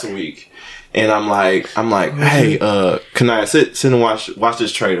last week, and I'm like, hey, can I sit and watch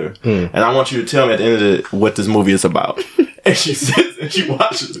this trailer? And I want you to tell me at the end of it what this movie is about. And she sits and she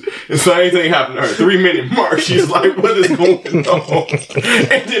watches it. And so anything happened to her. 3-minute mark, she's like, what is going on?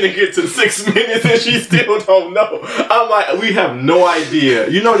 And then it gets to 6 minutes and she still don't know. I'm like, we have no idea.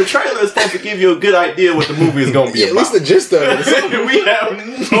 You know, the trailer is supposed to give you a good idea what the movie is going to be Yeah, at about. least the gist of it. We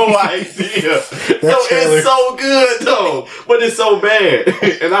have no idea. It's so good though, but it's so bad.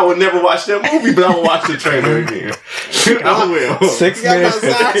 And I would never watch that movie, but I will watch the trailer again. I will. 6 Got my minutes.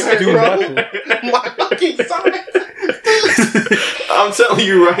 socks hurt, Do bro. nothing. My fucking socks. I'm telling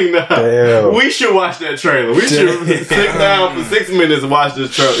you right now, Damn. we should watch that trailer. We should sit down for 6 minutes and watch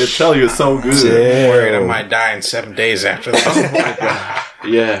this trailer. It tell you it's so good. Damn. Worried I might die in 7 days after that. Oh my god.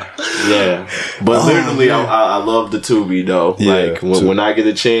 Yeah. But literally, I love the Tubi though. Yeah, Like when I get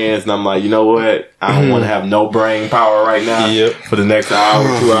a chance, and I'm like, you know what? I don't want to have no brain power right now. Yep. For the next hour,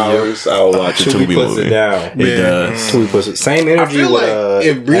 2 hours, I'll watch a Tubi Tubi puts movie. it down. It does. Tubi puts it. Same I energy feel with like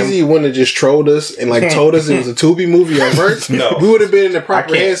if Breezy wouldn't have just trolled us and like told us it was a Tubi movie at first, No. we would have been in the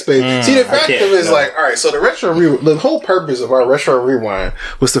proper I can't. headspace. See, the fact of can't, it is no. like, all right, so the whole purpose of our retro rewind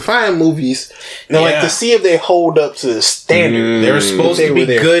was to find movies, like Yeah. to see if they hold up to the standard. They were supposed They to be were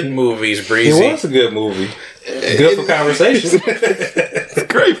there. good movies, it Breezy. was a good movie. Good for conversation. It's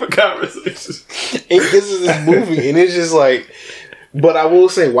great for conversations. And this is this movie, and it's just like. But I will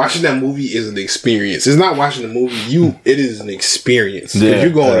say, watching that movie is an experience. It's not watching the movie. It is an experience. 'Cause Yeah. you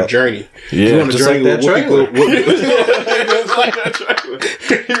go on a journey. Yeah. You go on a Just journey like that with trailer. It's like that trailer.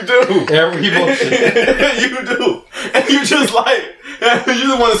 You do. Every emotion. You do. And you just like, you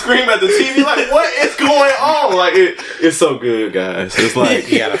just want to scream at the TV like, what is going on? Like, it's so good, guys. It's like,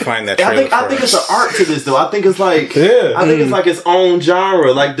 You gotta find that I trailer think it's an art to this, though. I think it's like, Yeah. I think it's like its own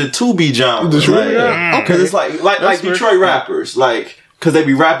genre, like the Tubi genre. The Tubi genre? Because it's like Detroit rappers, like, because they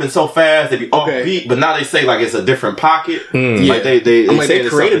be rapping so fast, they be offbeat, but now they say like it's a different pocket. Like they I'm like, say they it's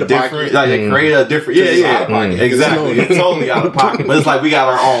created something a pocket. different. Like they created a different, it's out of pocket. exactly. It's totally out of pocket, but it's like we got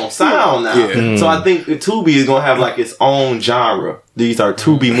our own sound now. Yeah. So I think Tubi is gonna have like its own genre. These are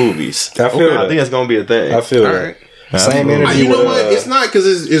Tubi movies. I feel I that. think that's gonna be a thing. I feel All that. right. Same energy. You know with, what? It's not because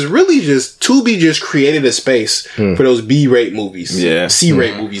it's really just Tubi just created a space for those B-rate movies, Yeah.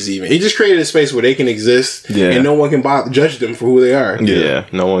 C-rate movies. Even it just created a space where they can exist, Yeah. and no one can judge them for who they are. Yeah,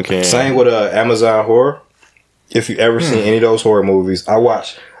 no one can. Same with Amazon horror. If you ever seen any of those horror movies, I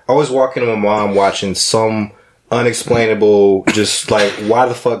always walk into my mom watching some unexplainable, just like why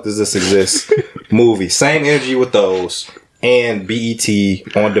the fuck does this exist movie. Same energy with those. and BET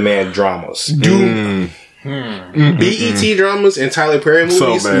on demand dramas. Dude. BET dramas and Tyler Perry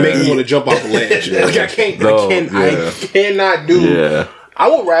movies make me want to jump off a ledge. Like I cannot do. Yeah. I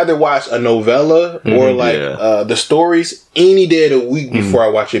would rather watch a novella or like the stories any day of the week before I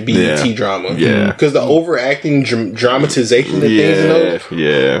watch a BET drama. Yeah, because the overacting dramatization of things in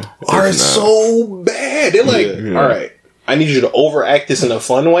those are so bad. They're like, all right, I need you to overact this in a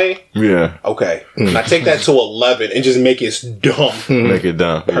fun way. Yeah. Okay. Now take that to 11 and just make it dumb. Make it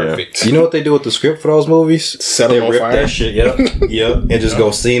dumb. Perfect. You know what they do with the script for those movies? Set them on fire. That shit. Yep. And just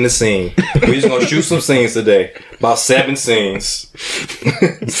go scene to scene. We're just gonna shoot some scenes today. About 7 scenes.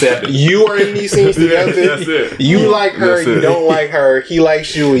 7. You are in these scenes together. That's it. You like her. You don't like her. He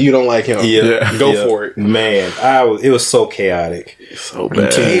likes you. And you don't like him. Yeah. Go for it, man. It was so chaotic. So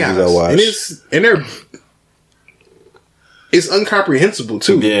bad. Chaos. And they're. It's incomprehensible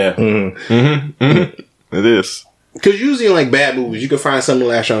too. Yeah. It is. Because usually in like bad movies, you can find something to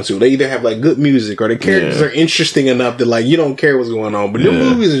latch on to. They either have like good music or the characters are interesting enough that like you don't care what's going on. But the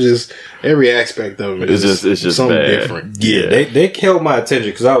movies are just every aspect of it. It's just something bad. different. Yeah, they held my attention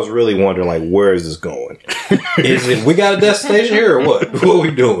because I was really wondering like, where is this going? Is it we got a destination here or what? What are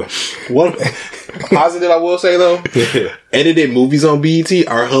we doing? One positive I will say though, edited movies on BET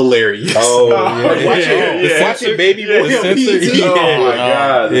are hilarious. Watching Baby Boy on BET. Oh my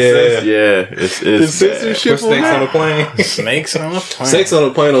god! It's the censorship. Snakes on a plane. Snakes on a plane. Snakes on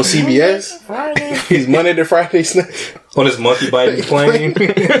a plane on CBS. He's Monday to Friday snakes on his monkey biting plane.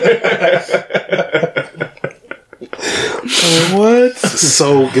 What?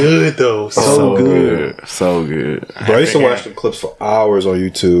 So good though. So good. So good. Bro, I used to watch the clips for hours on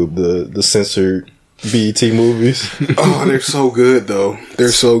YouTube. The censored BET movies. Oh, they're so good though. They're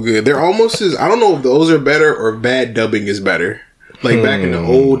so good. They're almost as I don't know if those are better or bad dubbing is better. Like back in the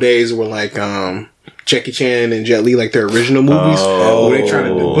old days where like Jackie Chan and Jet Li, like their original movies, where they trying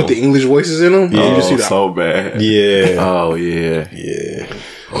to put the English voices in them. Yeah, you just see that. So bad. Yeah. Oh yeah. Yeah.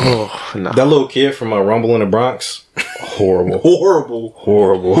 Oh, no. That little kid from Rumble in the Bronx. Horrible.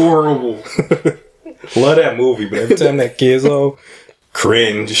 Love that movie, but every time that kid's on,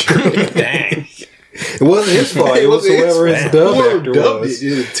 cringe. Dang. It wasn't his fault. It was whoever his dub actor was.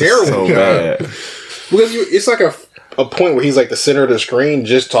 It was terrible. So bad. Because it's like a point where he's like the center of the screen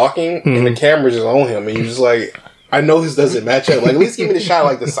just talking and the camera's just on him and you're just like, I know this doesn't match up. Like at least give me the shot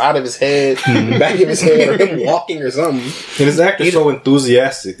like the side of his head, back of his head, or him walking or something. And his actor's so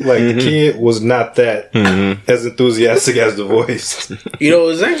enthusiastic. Like the kid was not that as enthusiastic as the voice. You know,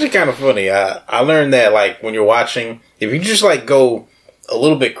 it's actually kind of funny. I learned that like when you're watching, if you just like go a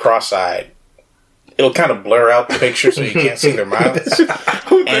little bit cross-eyed, it'll kind of blur out the picture so you can't see their mouths.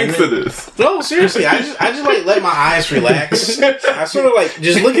 Who thinks of this? No, seriously. I just like let my eyes relax. I sort of like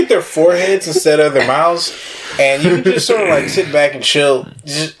just look at their foreheads instead of their mouths, and you can just sort of like sit back and chill.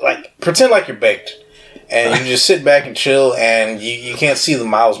 Just like pretend like you're baked, and you just sit back and chill, and you can't see the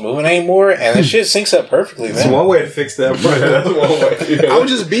mouths moving anymore, and the shit syncs up perfectly. That's one way to fix that. That's one way. I would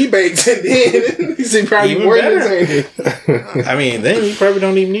just be baked, and then you see probably more entertaining. I mean, then you probably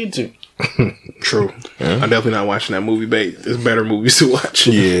don't even need to. True. Yeah. I'm definitely not watching that movie, Bait. There's better movies to watch.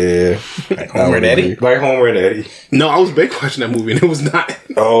 Yeah. Like Homer and Eddie? Like Homer and Eddie. No, I was Bait watching that movie and it was not.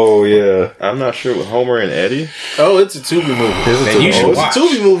 Oh, yeah. I'm not sure with Homer and Eddie. Oh, it's a Tubi movie. You should watch. It's a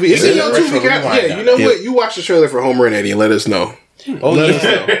Tubi movie. It's in your Tubi. Yeah, you know what? You watch the trailer for Homer and Eddie and let us know. Oh, let us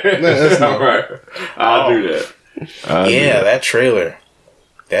know. Let us know. All right. I'll do that. That trailer.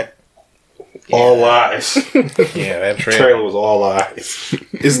 All lies. Yeah, that trailer was all lies.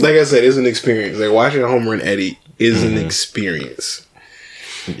 It's like I said, it's an experience. Like watching Homer and Eddie is an experience.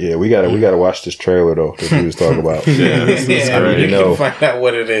 Yeah, we gotta watch this trailer though that we was talking about. I need to know. Find out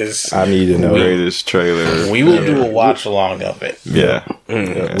what it is. I need to know. Greatest trailer. We will do a watch along of it. Yeah.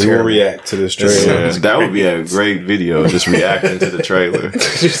 We will react to this trailer. That would be a great video, just reacting to the trailer.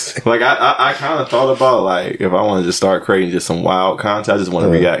 Like I kind of thought about like if I want to just start creating just some wild content, I just want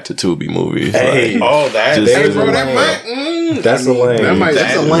to react to Tubi movies. Hey, like, that's a lane. That's a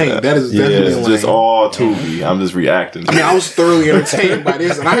lane. That is definitely a lane. Just all Tubi. I'm just reacting. I mean, I was thoroughly entertained by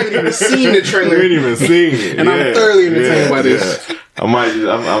this, and I haven't even seen the trailer. You ain't even seen it, and I'm thoroughly entertained by this. Yeah.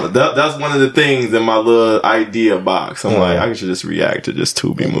 That's one of the things in my little idea box. I'm like, I should just react to just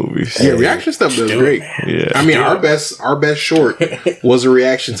Tubi movies. Yeah, reaction stuff does great. Yeah, I mean, our best short was a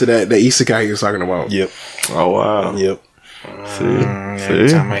reaction to that isekai he was talking about. Yep. Oh wow. Yep. Every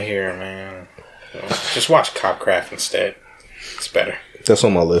time I hear it, man, just watch Copcraft instead. It's better. That's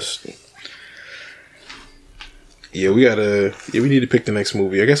on my list. Yeah, we need to pick the next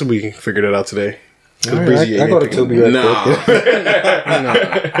movie. I guess we can figure that out today. I go to Tubi right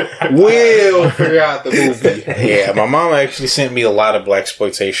quick. We'll figure out the movie. Yeah, my mom actually sent me a lot of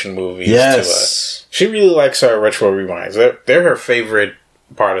blaxploitation movies. Yes. She really likes our retro rewinds. They're her favorite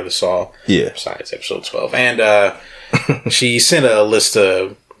part of the Saw. Yeah. Besides episode 12. And she sent a list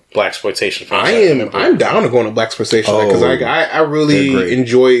of blaxploitation films. I'm down to go on a blaxploitation because I really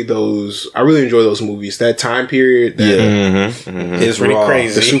enjoy those. I really enjoy those movies. That time period. It's pretty raw.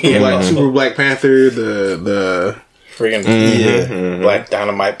 crazy. The Super Black Panther. The friggin' Black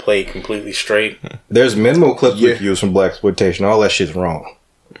Dynamite played completely straight. There's minimal clips we can use from blaxploitation. All that shit's wrong.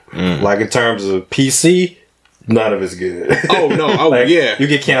 Like in terms of PC, none of it's good. Oh no! You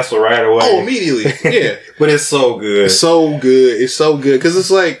get canceled right away. Oh, immediately. Yeah, but it's so good. It's so good because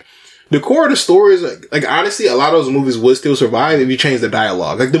it's like the core of the story is like honestly, a lot of those movies would still survive if you change the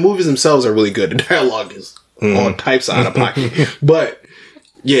dialogue. Like the movies themselves are really good. The dialogue is all types out of pocket, but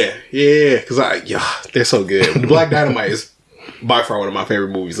because they're so good. Black Dynamite is by far one of my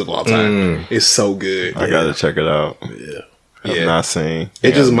favorite movies of all time. It's so good. I gotta check it out. Yeah. I've not seen.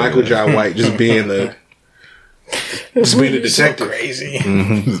 It's just Michael Jai White just being the detective. So crazy.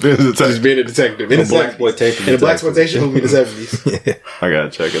 Just being a detective. In a blaxploitation movie in the 70s. I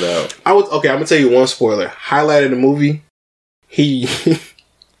gotta check it out. I'm gonna tell you one spoiler. Highlight of the movie, he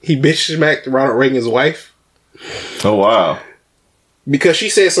bitch smacked Ronald Reagan's wife. Oh wow. Because she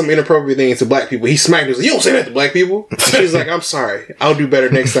said some inappropriate things to black people. He smacked her. He was like, you don't say that to black people. She's like, I'm sorry. I'll do better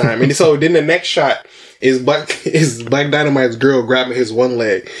next time. And so then the next shot is Black Dynamite's girl grabbing his one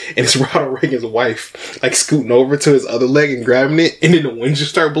leg. And it's Ronald Reagan's wife like scooting over to his other leg and grabbing it. And then the wind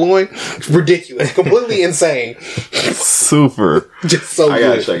just start blowing. Ridiculous. Completely insane. Super. Just so good. I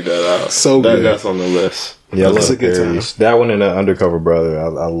gotta check that out. So good. That's on the list. Yeah, that's a good time. That one and Undercover Brother, I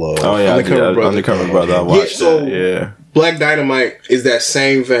love. Oh yeah, Undercover Brother. I watched that. Yeah. Black Dynamite is that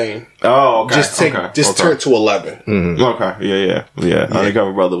same vein. Oh, okay. Just turn to 11. Mm-hmm. Okay, yeah.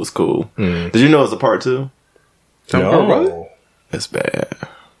 Undercover Brother was cool. Did you know it's a part 2? No, it's bad.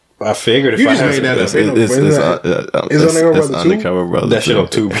 I figured if you I just made that up. It's Undercover Brother. That shit on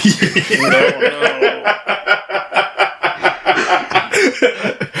Tubi.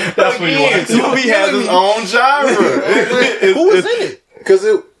 That's what you want. Tubi has its own genre. Who was in it? Because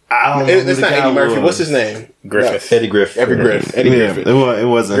I don't know. It's not Eddie Murphy. What's his name? Griffith. Eddie Griffith. Eddie Griffith. It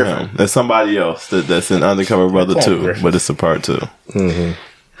wasn't him. It's somebody else that's in Undercover Brother 2, but it's a part 2. Mm-hmm.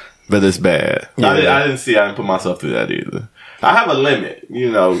 But it's bad. Yeah. I didn't put myself through that either. I have a limit,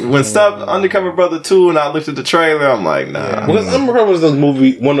 when stuff Undercover Brother 2 and I looked at the trailer, I'm like, nah. Yeah. Because Undercover was one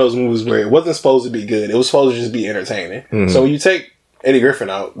of those movies where it wasn't supposed to be good. It was supposed to just be entertaining. Mm-hmm. So when you take Eddie Griffin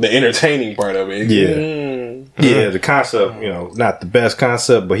out, the entertaining part of it. Yeah, the concept, not the best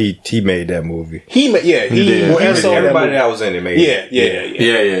concept, but he made that movie. He did. Everybody that was in it made it.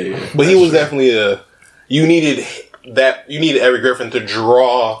 Yeah. But he was definitely you needed Eddie Griffin to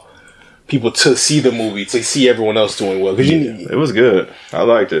draw people to see the movie, to see everyone else doing well. It was good. I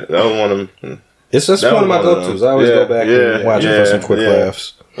liked it. That was one of them. It's just one of my go-tos. I always go back and watch it for some quick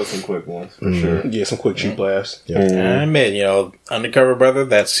laughs. For some quick ones, for sure. Yeah, some quick cheap laughs. Yeah. I admit, Undercover Brother,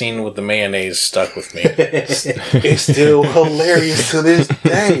 that scene with the mayonnaise stuck with me. It's still hilarious to this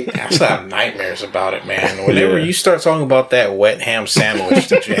day. I still have nightmares about it, man. Whenever you start talking about that wet ham sandwich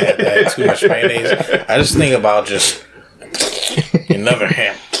that you had that had too much mayonnaise, I just think about just another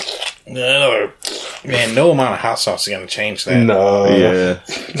ham. Man, no amount of hot sauce is going to change that. No. Yeah.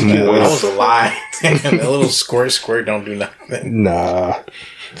 That was a lie. That little squirt don't do nothing. Nah.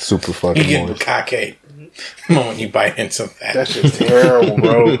 Super fucking You get bukkake the moment you bite into that. That's just terrible,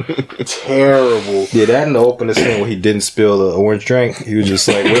 bro. Terrible. Yeah, that in the opening scene where he didn't spill the orange drink. He was just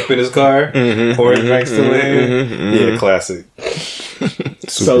like whipping his car. Orange drink still in. Yeah, classic.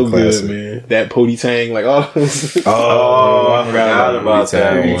 So classic. Good, man. That Pootie Tang, like all those. I forgot about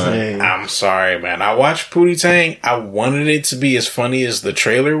that one. I'm sorry, man. I watched Pootie Tang. I wanted it to be as funny as the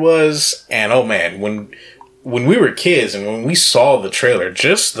trailer was, and oh man, when we were kids and when we saw the trailer,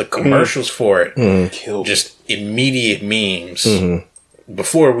 just the commercials for it, just immediate memes.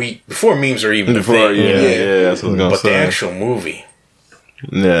 Before memes are even a thing. Yeah, that's what I was gonna say. But the actual movie.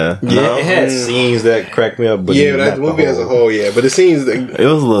 Yeah. It had scenes that cracked me up, but that movie as a whole, but the scenes it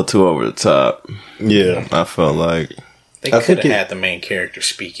was a little too over the top. Yeah. I felt like they could have had the main character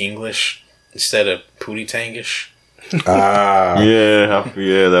speak English instead of Pootie Tangish.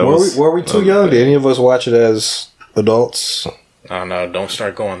 That was. Were we too young? Did any of us watch it as adults? Oh no! Don't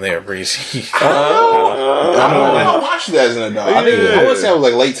start going there, Breezy. I watched that as an adult. I want to say I was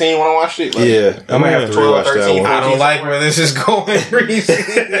like late teen when I watched it. Like, I might have to 12, rewatch 13, that one. I don't like where this is going, Breezy.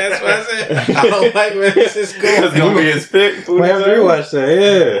 That's what I said. I don't like where this is going. It's gonna be his pick. Might have to rewatch that.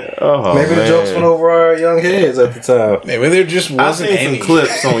 Yeah. Oh, maybe the jokes went over our young heads at the time. Maybe there just I wasn't seen any. some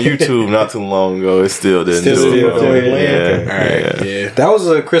clips on YouTube not too long ago. It still didn't Still do it. didn't land. Yeah. Alright, yeah. That was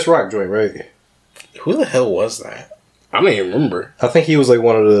a Chris Rock joint, right? Who the hell was that? I don't even remember. I think he was like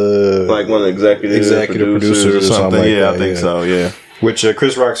one of the Like one of the executive producers or something like yeah, that, I think so. Yeah. Which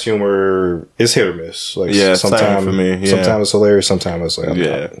Chris Rock's humor is hit or miss. Like Yeah, sometimes same for me. Yeah. Sometimes it's hilarious. Sometimes it's like I'm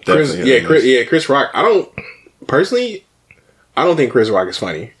not. Chris Rock. I don't think Chris Rock is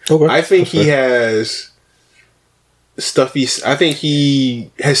funny. Okay. I think he has stuff. I think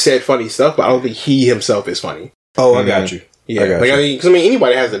he has said funny stuff, but I don't think he himself is funny. Oh, I got you. Yeah, because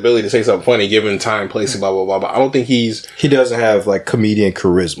anybody has the ability to say something funny given time, place, and blah blah blah. But I don't think he doesn't have like comedian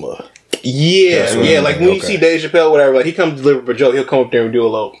charisma. Yeah. Like when you see Dave Chappelle, whatever, like he comes deliver a joke, he'll come up there and do a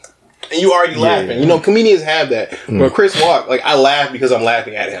little, and you already laughing. You know, comedians have that. When Chris Rock, like I laugh because I'm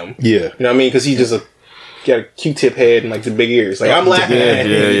laughing at him. Yeah, you know what I mean? Because he's just got a Q-tip head and like the big ears. Like I'm laughing at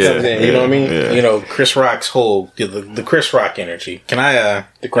him. He comes in. You know what I mean? You know, Chris Rock's whole the Chris Rock energy. Can I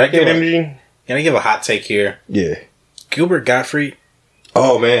the crackhead energy? Can I give a hot take here? Yeah. Gilbert Gottfried.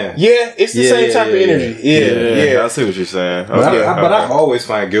 Oh man, yeah, it's the same type of energy. Yeah, I see what you're saying. But I always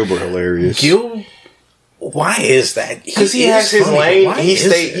find Gilbert hilarious. Why is that? Because he has his lane. He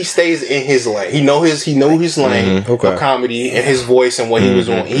stays in his lane. He know his lane of comedy and his voice and what he was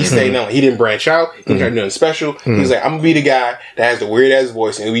doing. He stayed in. He didn't branch out. He didn't try to do nothing special. He's like, I'm gonna be the guy that has the weird ass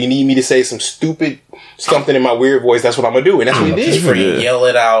voice, and when you need me to say some stupid something in my weird voice, that's what I'm gonna do, and that's what he did. Just freaking yell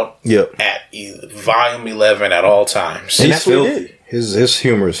it out. Yep. At volume 11 at all times. And that's filthy. What he did. His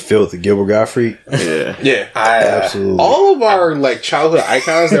humor is filthy. Gilbert Gottfried. Yeah. Absolutely. All of our like childhood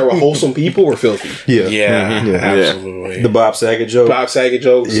icons that were wholesome people were filthy. Yeah. Absolutely. The Bob Saget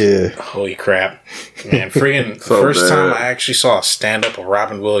jokes. Yeah. Holy crap. Man, freaking first time I actually saw a stand-up of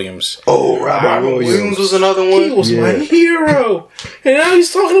Robin Williams. Oh, Robin Williams was another one. He was my hero. And now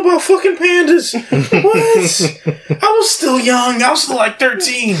he's talking about fucking pandas. What? I was still young. I was still like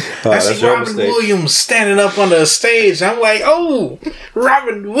 13. I see Robin Williams standing up on the stage. I'm like, oh,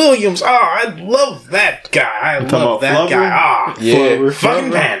 Robin Williams. Oh, I love that guy. I love that guy. Yeah.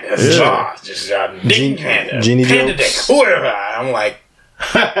 Fucking pandas. Yeah. Oh, just dick panda. Genie panda dick. Whatever. I'm like,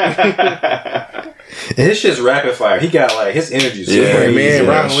 and his shit's rapid fire. He got like his energy. Man,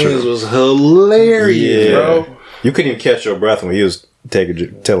 Robin Williams was hilarious, bro. You couldn't even catch your breath when he was telling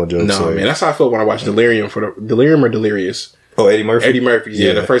jokes. No, man, that's how I felt when I watched Delirium or Delirious. Oh, Eddie Murphy. Eddie Murphy.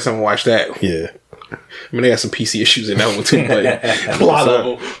 Yeah, the first time I watched that. Yeah. I mean, they got some PC issues in that one too, but a lot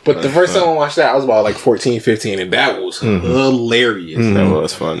of them. But the first time I watched that, I was about like 14, 15, and that was hilarious. That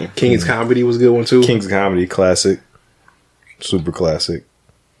was funny. King's Comedy was a good one too. King's Comedy, classic. Super classic.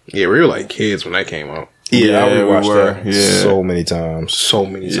 Yeah, we were like kids when that came out. Yeah, I rewatched that so many times. So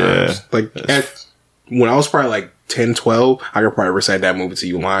many times. Like, when I was probably like 10, 12, I could probably recite that movie to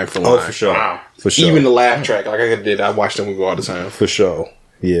you line for line. Oh, for sure. Wow. For sure. Even the laugh track, like I did, I watched that movie all the time. For sure.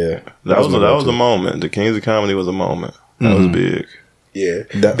 Yeah. That was a moment. The Kings of Comedy was a moment. That was big. Yeah.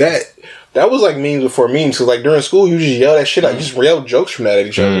 That was like memes before memes. Cause like during school, you just yell that shit out. You just yell jokes from that at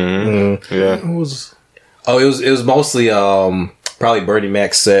each other. Yeah. It was mostly probably Bernie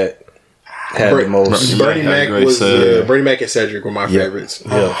Mac's set. Had the most. Bernie Mac and Cedric were my favorites.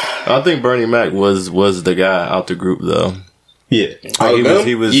 Yeah. I think Bernie Mac was the guy out the group though. Yeah.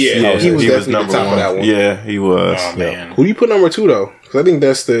 He was number one. That one. Yeah, he was. Oh, man. Who do you put number 2 though? Because I think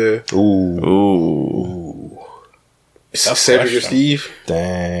that's the Cedric or Steve.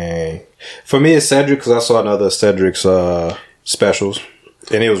 Dang. For me, it's Cedric because I saw another Cedric's specials,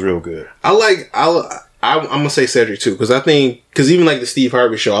 and it was real good. I'm gonna say Cedric too because even like the Steve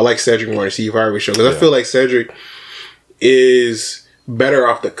Harvey show, I like Cedric more than the Steve Harvey show because I feel like Cedric is better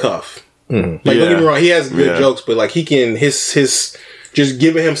off the cuff. Like don't get me wrong, he has good jokes, but like he can his just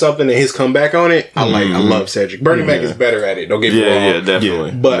giving him something and his comeback on it. I love Cedric. Bernie Mac is better at it. Don't get me wrong. Yeah,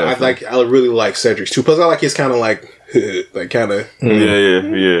 definitely. But I really like Cedric's too. Plus I like his kind of like kind of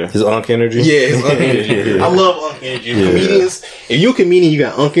his unk energy. Yeah, his unk energy. I love unk energy. Comedians, if you're a comedian, you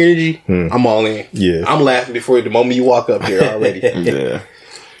got unk energy. I'm all in. Yeah, I'm laughing before the moment you walk up there already.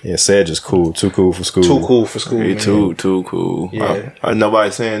 Yeah, Cedric's cool. Too cool for school. Too cool for school. He too cool. Yeah,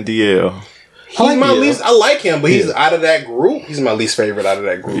 nobody saying DL. He's my least. I like him, but he's out of that group. He's my least favorite out of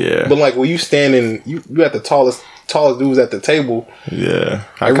that group. Yeah, but like when you standing, you got the tallest dudes at the table. Yeah,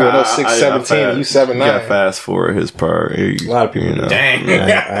 everyone else 6'17" and you 7'9". You got fast forward his part. A lot of people, dang. He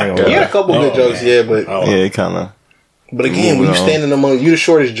had a couple good jokes, but he kind of. But again, when you standing among you the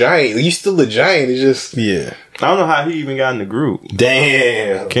shortest giant, you still the giant. It's just Yeah. I don't know how he even got in the group.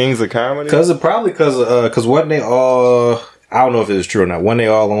 Damn. Kings of Comedy? Because wasn't they all, I don't know if it's true or not, weren't they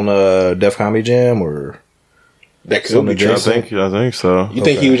all on Def Comedy Jam or? that could be true. I think so. You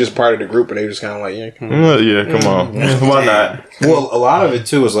think he was just part of the group, and they were just kind of like, yeah, come on. Yeah, come on. Why not? Well, a lot of it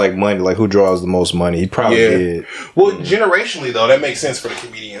too is like money, like who draws the most money. He probably did. Well, generationally though, that makes sense for the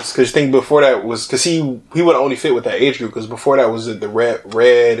comedians because think before that was because he would only fit with that age group because before that was the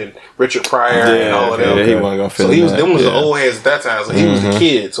Red and Richard Pryor and all of them. Yeah, he wasn't gonna fit. So he was them was the old heads at that time. So he was the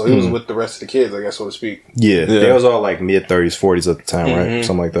kid, so he was with the rest of the kids, I guess, so to speak. Yeah, they was all like mid 30s, 40s at the time, right?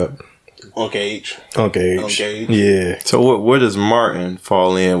 Something like that. Okay. Yeah. So where does Martin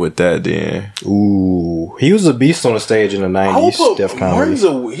fall in with that then? Ooh, he was a beast on the stage in the 90s. Def Comedy.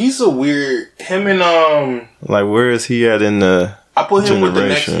 He's a weird him and like where is he at in the? I put him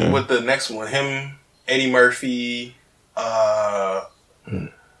generation? with the next one. Him, Eddie Murphy,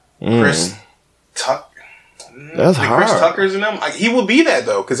 Chris Tuck. That's the hard. Chris Tuckers and them. He would be that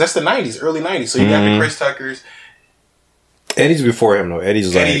though, because that's the '90s, early '90s. So you got the Chris Tuckers. Eddie's before him though. Eddie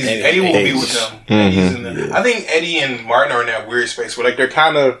will be with them. Eddie's in the, I think Eddie and Martin are in that weird space where like they're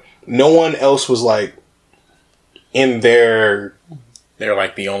kind of no one else was like in their. They're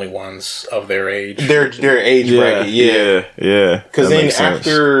like the only ones of their age. Their age bracket, yeah. Because then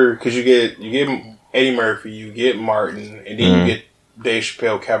after, because you get Eddie Murphy, you get Martin, and then you get Dave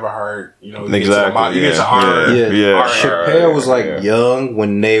Chappelle, Kevin Hart. You know, exactly. You get to R. Chappelle was like young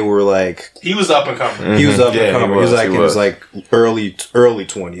when they were like. He was up and coming. He was up and coming. He was like in his like early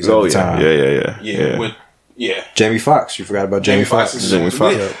 20s at the time. Yeah. Jamie Foxx. You forgot about Jamie Foxx. I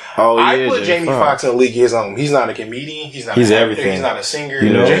put Jamie Foxx in a league of his own. He's not a comedian. He's everything. He's not a singer.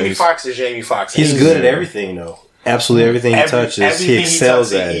 You know, Jamie Foxx is Jamie Foxx. He's good at everything though. Absolutely everything he touches, he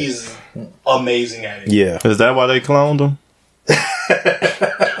excels at it. He's amazing at it. Yeah. Is that why they cloned him?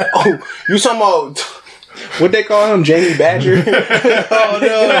 Oh, you talking about what they call him, Jamie Badger? Oh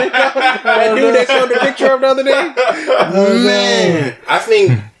no, that dude they showed the picture of the other day. Man,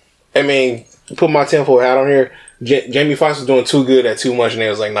 I mean, put my tinfoil hat on here. Jamie Foxx was doing too good at too much, and they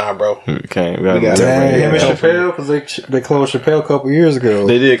was like, "Nah, bro, okay, we got him and Chappelle because they cloned Chappelle a couple years ago.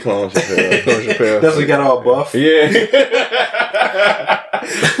 They did clone Chappelle. That's when he got all buff. Yeah,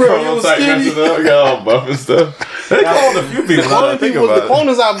 bro, he was skinny. Got all buff and stuff. They cloned a few people. The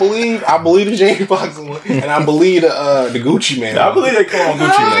cloners, I believe the Jamie Foxx one, and I believe the Gucci Man. I believe they cloned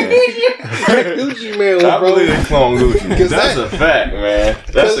Gucci Man. Gucci Man. I believe they cloned Gucci. That's a fact, man.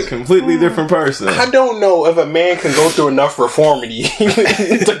 That's a completely different person. I don't know if a man can go through enough reformity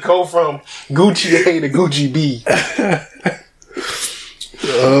to go from Gucci A to Gucci B. I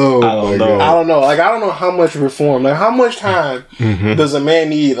don't know. Like, I don't know how much reform. Like, how much time does a man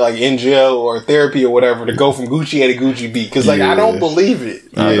need, like, in jail or therapy or whatever, to go from Gucci A to Gucci B? Because, like, I don't believe it.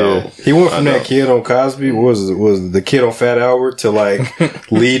 I know. He went from that kid on Cosby, was the kid on Fat Albert, to, like,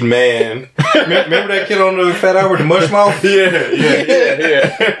 lead man. Remember that kid on the Fat Albert, the mush mouth? Yeah.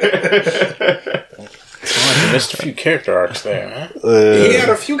 He missed a few character arcs there, huh? He had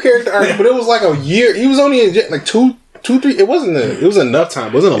a few character arcs, but it was like a year. He was only in jail, like 2, 3. It was enough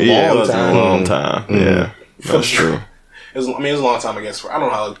time. It wasn't a long time. Yeah, that's true. It was a long time, I guess. I don't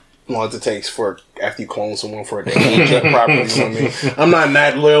know how long it takes for after you clone someone for a day to jet properly. You know what I mean? I'm not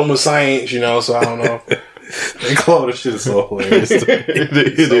that loyal with science, you know, so I don't know. They clone the shit so hilarious. It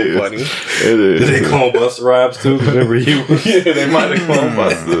is funny. It is. Did they clone Busta Rhymes too? Remember you? Yeah, they might have cloned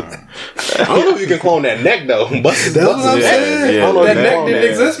Busta. I don't know if you can clone that neck though. That's what I'm saying. Yeah, that neck didn't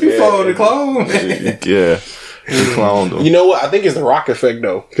exist before the clone. Yeah. He cloned him. You know what? I think it's the Rock effect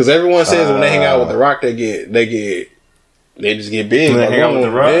though, because everyone says when they hang out with the Rock, they just get big. They hang out with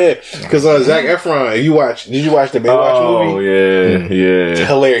the Rock? Yeah, because Zac Efron, did you watch the Baywatch movie? Oh yeah. It's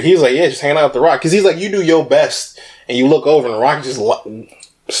hilarious. He's like, just hanging out with the Rock, because he's like, you do your best, and you look over, and the Rock just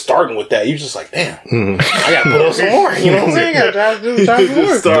starting with that. You just like, damn, I gotta put up some more. You know what I'm saying? I gotta try to do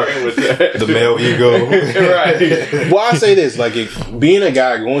more. Starting with that, the male ego, right? Well, I say this, like, being a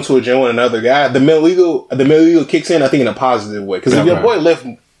guy going to a gym with another guy, the male ego kicks in, I think, in a positive way, because if your boy lift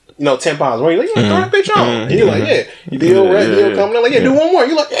 10 pounds more, you're like, throw that bitch on. And you're like, you do your rest, you're coming in, like, do one more.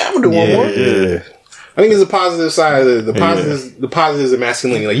 You're like, I'm gonna do one more. Yeah. I think it's a positive side of the positives. The positives of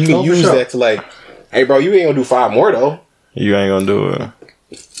masculinity. Like, you can use that to, like, hey, bro, you ain't gonna do 5 more though. You ain't gonna do it.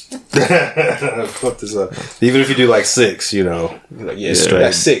 Fuck this up. Even if you do like 6, you know, like,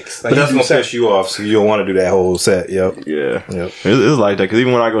 that's 6. Like, but that's gonna piss you off, so you don't want to do that whole set. Yep. Yeah. Yep. It's like that, because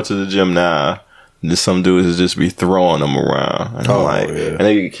even when I go to the gym now, just some dudes just be throwing them around. And I'm like, yeah. and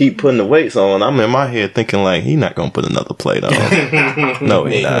they keep putting the weights on. I'm in my head thinking like, he not gonna put another plate on. No,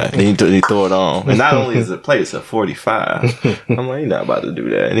 he not. He throw it on. And not only is it a plate, it's a 45. I'm like, he not about to do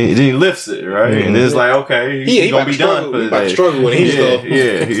that. And then he lifts it, right? And it's like, okay, he's gonna be done for the day. Struggle with him.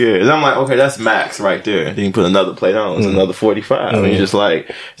 Yeah. And I'm like, okay, that's max right there. Then you put another plate on, it's another 45. And you're just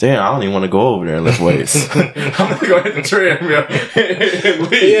like, damn, I don't even want to go over there and lift weights. I'm gonna go hit the treadmill.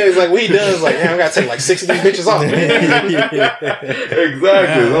 Yeah, it's like what he does. Like, I gotta take like 6 of these bitches off. Exactly.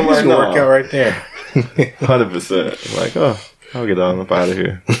 I'm like, no. Workout right there. 100%. Like, oh, I'll get on up out of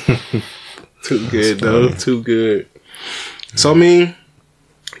here. Too good, though. Too good. So I mean,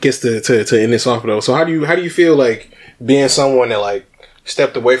 I guess to end this off though. So how do you feel like being someone that like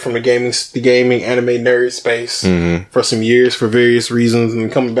stepped away from the gaming anime nerd space for some years for various reasons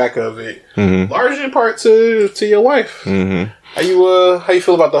and coming back of it, largely in part to your wife. How you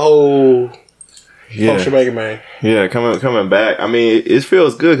feel about the whole shebang, man? Yeah, coming back. I mean, it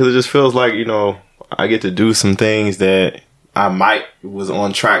feels good because it just feels like, you know, I get to do some things that I was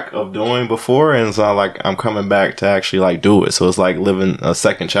on track of doing before, and so I'm coming back to actually like do it. So it's like living a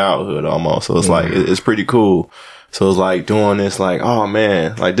second childhood almost. So it's like it's pretty cool. So it's like doing this, like, oh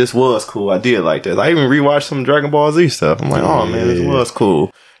man, like this was cool. I did like this. I even rewatched some Dragon Ball Z stuff. I'm like, oh man, this was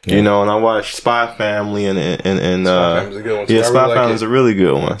cool. Yeah. You know, and I watched Spy Family and Spy Family's a good one too. Yeah, Spy Family's a really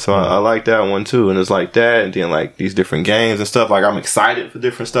good one. So I like that one too. And it's like that, and then like these different games and stuff. Like I'm excited for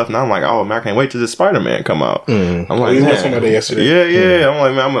different stuff. And I'm like, oh man, I can't wait till this Spider-Man come out. I'm like, you watched somebody yesterday. Yeah. I'm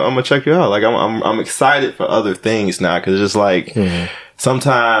like, man, I'm gonna check you out. Like I'm excited for other things now because it's just like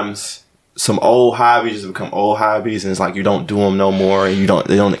sometimes some old hobbies just become old hobbies, and it's like you don't do them no more, and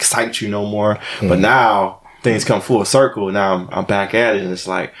they don't excite you no more. But now things come full circle. Now I'm back at it, and it's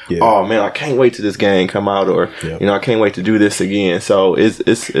like, oh man, I can't wait till this game come out, or you know, I can't wait to do this again. So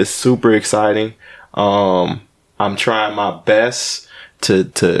it's super exciting. I'm trying my best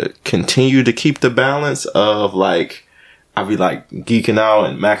to continue to keep the balance of like, I'll be like geeking out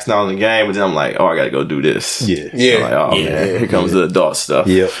and maxing out in the game, but then I'm like, oh, I gotta go do this. Yeah. So like, oh man, here comes the adult stuff.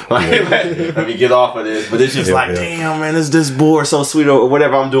 Let me get off of this. But it's just damn man, this board so sweet, or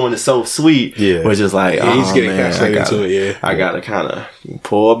whatever I'm doing is so sweet. Yeah. But it's just like, he's getting into it. I gotta kind of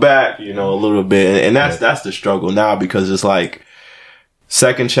pull back, you know, a little bit, and that's the struggle now, because it's like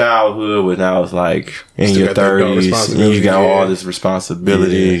second childhood, but now it's like in your 30s, and you got all this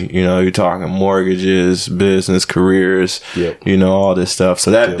responsibility. You know, you're talking mortgages, business, careers, you know, all this stuff. So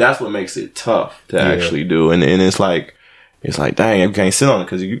that's what makes it tough to actually do. And it's like, dang, you can't sit on it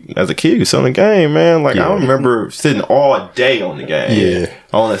because as a kid, you sit on the game, man. Like I remember sitting all day on the game.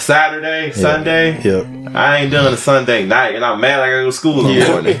 On a Saturday, Sunday. I ain't done a Sunday night, and I'm mad I gotta go to school in the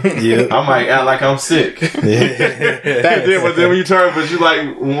morning. I might act like I'm sick. But then when you turn, but you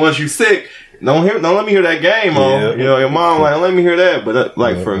like, once you sick, don't let me hear that game on. You know, your mom like, let me hear that. But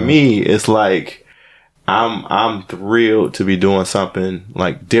like for me, it's like I'm thrilled to be doing something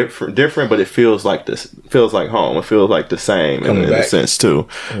like different, but it feels like home. It feels like the same in a sense too.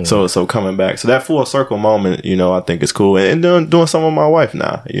 So coming back, so that full circle moment, you know, I think is cool. And doing something with my wife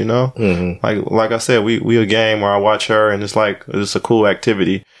now, you know, like I said, we a game where I watch her, and it's like it's a cool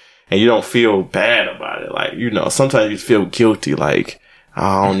activity, and you don't feel bad about it. Like, you know, sometimes you feel guilty, like,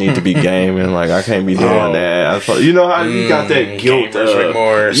 I don't need to be gaming. Like, I can't be doing that. You know how you got that guilt,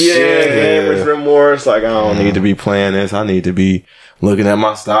 remorse. Gamer's remorse. Like, I don't need to be playing this. I need to be looking at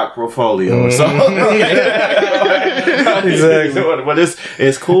my stock portfolio or something. Exactly. But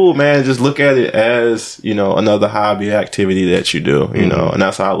it's cool, man. Just look at it as, you know, another hobby activity that you do. You know, and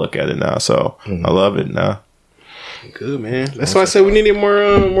that's how I look at it now. So I love it now. Good, man. That's why I said we needed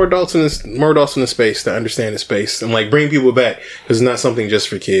more adults in the space to understand the space and like bring people back, because it's not something just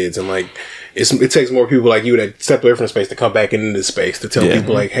for kids, and like it takes more people like you that stepped away from the space to come back into the space to tell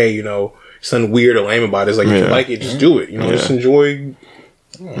people like, hey, you know, something weird or lame about it. It's like, if you like it, just do it. You know, just enjoy it.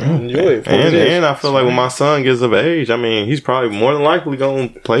 And I feel like when my son gets of age, I mean, he's probably more than likely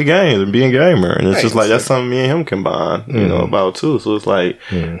going to play games and be a gamer. And it's just like, that's something me and him can bond, you know, about too. So it's like,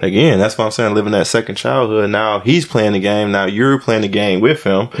 again, that's what I'm saying, living that second childhood. Now he's playing the game. Now you're playing the game with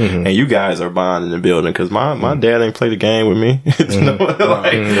him, and you guys are bonding and building. Cause my dad ain't played the game with me. You know,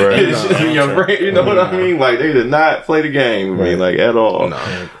 like, it's just in your brain, you know what I mean? Like, they did not play the game with me, like, at all.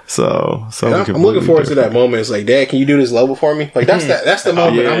 So I'm looking forward to that moment. It's like, Dad, can you do this level for me? Like, that's the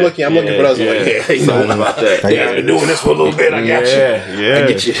moment. I'm looking for those. Like, you know about that. I've been doing this for a little bit. I got you. I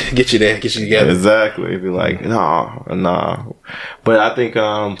get you there, get you together. Exactly. Be like, nah. But I think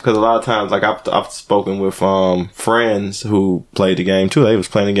because a lot of times, like I've spoken with friends who played the game too. They was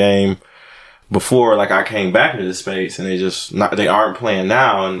playing the game before, like, I came back into the space and they aren't playing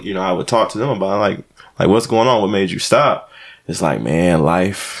now. And, you know, I would talk to them about like what's going on? What made you stop? It's like, man,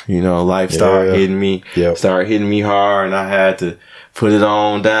 life started hitting me, started hitting me hard, and I had to put it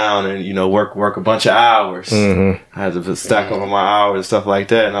on down and, you know, work a bunch of hours. I had to stack up on my hours and stuff like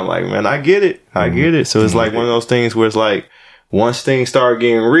that. And I'm like, man, I get it. So it's like one of those things where it's like, once things start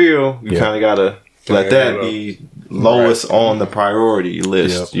getting real, you kind of got to let that be lowest on the priority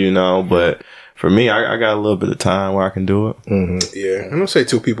list, you know, but for me, I got a little bit of time where I can do it. Yeah. I'm gonna say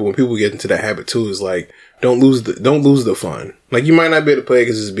to people, when people get into that habit too, is like, don't lose the fun. Like, you might not be able to play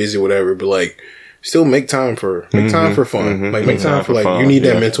because it's busy or whatever, but like, still make time for fun. Like, make time for like, you need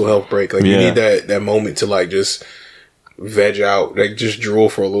that mental health break. Like, you need that moment to like just veg out, like just drool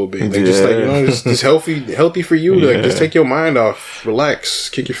for a little bit. Like, just like, you know, just healthy for you. Like, just take your mind off, relax,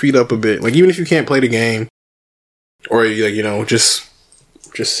 kick your feet up a bit. Like, even if you can't play the game, or like, you know, just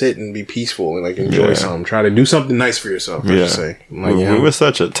sit and be peaceful and like enjoy something. Try to do something nice for yourself. I should say. Like, we're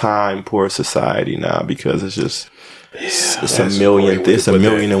such a time poor society now because it's just it's a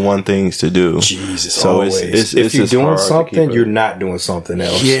million and one things to do. Jesus, so always. It's if you're doing something, you're not doing something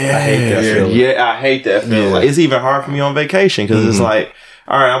else. Yeah, I hate that feeling. I hate that feeling. Like, it's even hard for me on vacation because it's like,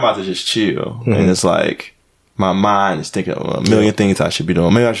 all right, I'm about to just chill, and it's like, my mind is thinking of a million things I should be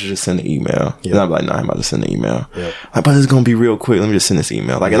doing. Maybe I should just send an email. And I'm like, no, I'm about to send an email. Like, but it's going to be real quick. Let me just send this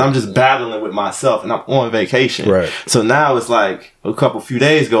email. Like, and I'm just battling with myself and I'm on vacation. Right. So now it's like few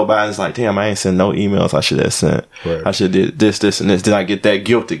days go by and it's like, damn, I ain't sent no emails I should have sent. Right. I should have did this and this. Then I get that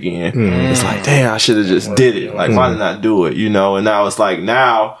guilt again. It's like, damn, I should have just did it. Like, why didn't I do it? You know, and now it's like,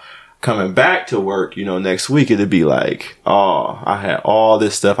 coming back to work, you know, next week, it'd be like, oh, I had all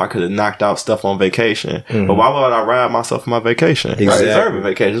this stuff. I could have knocked out stuff on vacation. But why would I ride myself on my vacation? Exactly. I deserve a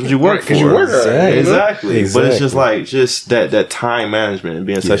vacation. That's what you work for. You work Exactly. But it's just like, that time management and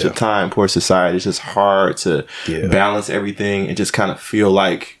being such a time poor society. It's just hard to balance everything and just kind of feel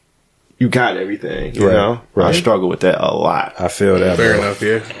like you got everything, you know? I struggle with that a lot. I feel that. Fair enough,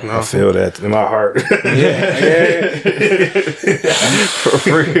 No. I feel that in my heart.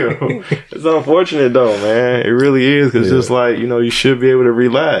 For real. It's unfortunate though, man. It really is, because it's just like, you know, you should be able to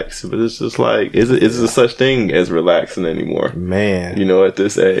relax, but it's just like, is there such thing as relaxing anymore? Man. You know, at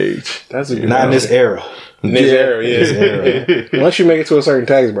this age. That's not in this era. In this era. Unless you make it to a certain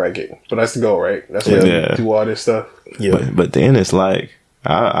tax bracket. But that's the goal, right? That's why you do all this stuff. But then it's like,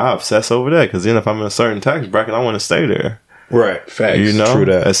 I obsess over that, because then if I'm in a certain tax bracket, I want to stay there. Right. Facts. You know, True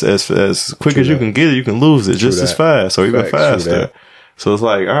that. As quick as you can get it, you can lose it just as fast, or even faster. So it's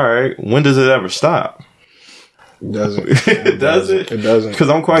like, all right, when does it ever stop? It doesn't. It doesn't. Because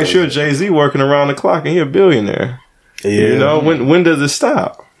I'm quite sure Jay-Z working around the clock and he a billionaire. Yeah. You know, when does it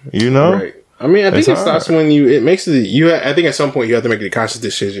stop? You know? Right. I mean, I think it stops when I think at some point you have to make the conscious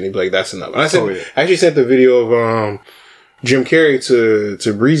decision and be like, that's enough. And I actually sent the video of, Jim Carrey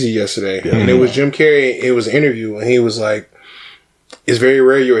to Breezy yesterday, and it was Jim Carrey. It was an interview, and he was like, "It's very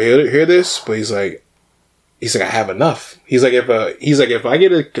rare you'll hear this," but he's like, "I have enough." He's like, if I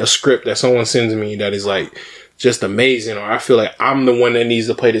get a script that someone sends me that is like just amazing, or I feel like I'm the one that needs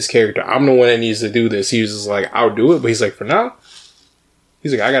to play this character, I'm the one that needs to do this. He was just like, "I'll do it," but he's like, for now,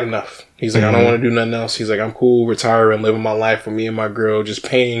 he's like, I got enough. He's like, I don't want to do nothing else. He's like, I'm cool retiring, living my life with me and my girl, just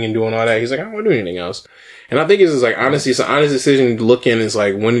painting and doing all that. He's like, I don't want to do anything else. And I think it's just like, honestly, it's an honest decision to look in. Is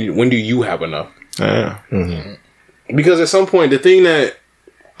like, when do you have enough? Yeah. Because at some point, the thing that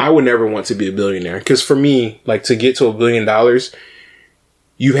I would never want to be a billionaire. Because for me, like, to get to $1 billion,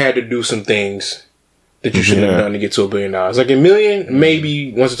 you had to do some things that you shouldn't have done to get to $1 billion. Like $1 million,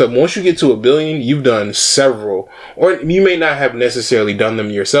 maybe once you get to $1 billion, you've done several, or you may not have necessarily done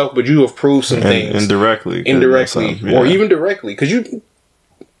them yourself, but you have proved some things indirectly, or even directly, because you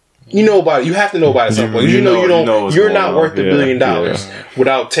know about it. You have to know about it at some point. You're not worth $1 billion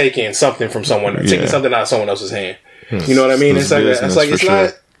without taking something from someone, or taking something out of someone else's hand. You know what I mean? It's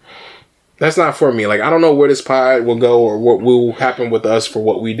not. That's not for me. Like, I don't know where this pod will go or what will happen with us for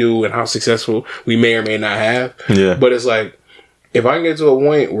what we do and how successful we may or may not have. Yeah. But it's like, if I can get to a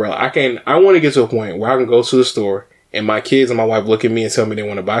point where I want to get to a point where I can go to the store and my kids and my wife look at me and tell me they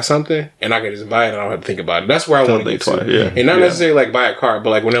want to buy something, and I can just buy it and I don't have to think about it. That's where I want to get to. Yeah. And not necessarily like buy a car, but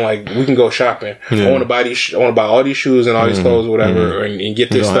like when they're like, we can go shopping. I want to buy all these shoes and all these clothes or whatever, and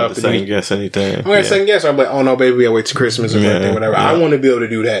get this stuff. Second guess anything. I'm gonna second guess. I'm like, oh no, baby, we gotta wait till Christmas or birthday, whatever. I want to be able to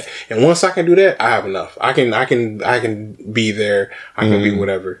do that, and once I can do that, I have enough. I can be there. I can be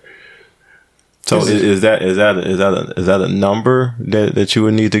whatever. So is that a number that you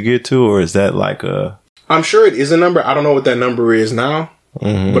would need to get to, or is that like a? I'm sure it is a number. I don't know what that number is now,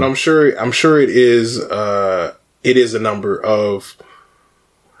 but I'm sure it is. It is a number of.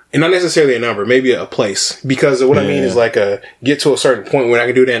 and not necessarily a number, maybe a place. Because what I mean is like get to a certain point where I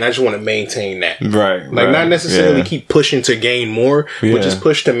can do that, and I just want to maintain that. Right. Like not necessarily keep pushing to gain more, but just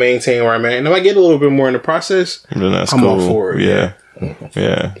push to maintain where I'm at. And if I get a little bit more in the process, then that's I'm cool. all for it. Yeah.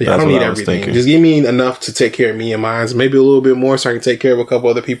 Yeah. I don't need everything. Just give me enough to take care of me and mine. Maybe a little bit more so I can take care of a couple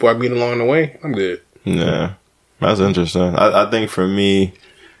other people I meet along the way. I'm good. Yeah. That's interesting. I think for me,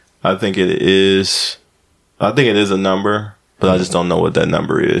 I think it is a number, but I just don't know what that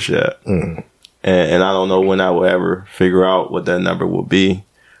number is yet. And I don't know when I will ever figure out what that number will be.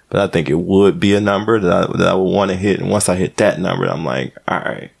 But I think it would be a number that I would want to hit. And once I hit that number, I'm like, all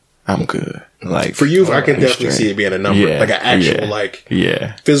right, I'm good. Like for you, I can definitely see it being a number, like an actual,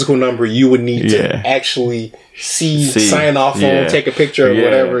 physical number. You would need to actually see, sign off on, take a picture of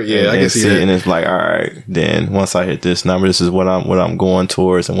whatever. Yeah, I can see that. And it's like, all right, then once I hit this number, this is what I'm going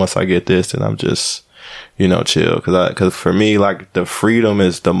towards. And once I get this, then I'm just, chill. Cause for me, like the freedom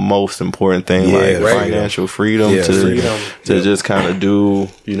is the most important thing, financial freedom to just kind of do,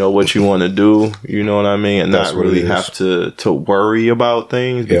 what you want to do, you know what I mean? And not really have to worry about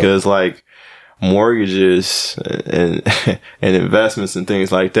things because like mortgages and investments and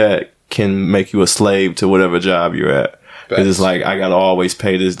things like that can make you a slave to whatever job you're at. Because it's like, I got to always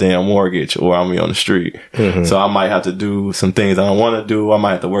pay this damn mortgage or I'm on the street. So I might have to do some things I don't want to do. I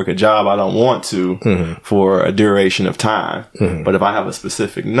might have to work a job I don't want to for a duration of time. But if I have a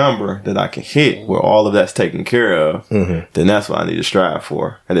specific number that I can hit where all of that's taken care of, then that's what I need to strive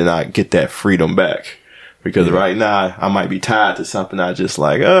for. And then I get that freedom back. Because right now, I might be tied to something I just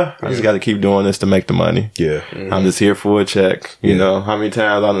like, I just got to keep doing this to make the money. Yeah. I'm just here for a check. You know, how many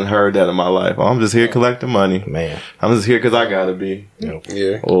times I've heard that in my life? Oh, I'm just here collecting money. Man. I'm just here because I got to be.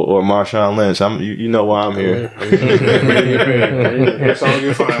 Yeah. Or Marshawn Lynch. You know why I'm here. It's all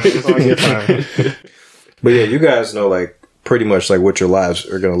good fine. It's all good fine. But yeah, you guys know like pretty much like what your lives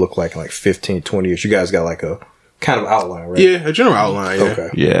are going to look like in like 15, 20 years. You guys got like a kind of outline, right? Yeah, a general outline. Yeah. Okay.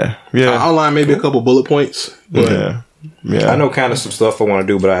 Yeah. Outline maybe a couple bullet points. But I know kind of some stuff I want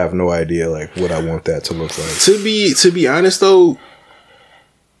to do, but I have no idea like what I want that to look like. To be honest though,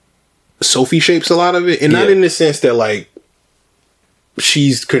 Sophie shapes a lot of it, and not in the sense that like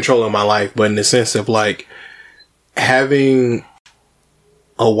she's controlling my life, but in the sense of like having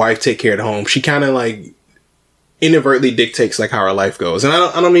a wife take care of the home. She kind of like inadvertently dictates like how our life goes. And I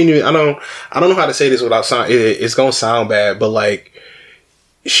don't know how to say this without sound. It's gonna sound bad, but like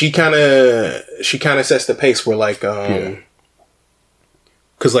she kind of sets the pace where like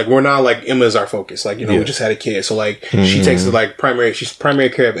because like we're not like Emma is our focus. Like we just had a kid, so like she takes the like primary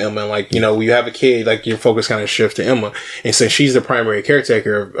care of Emma. And like when you have a kid, like your focus kind of shifts to Emma. And since she's the primary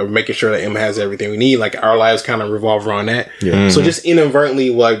caretaker of making sure that Emma has everything we need, like our lives kind of revolve around that. Yeah. So just inadvertently,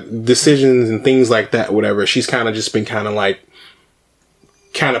 like decisions and things like that, whatever. She's kind of just been kind of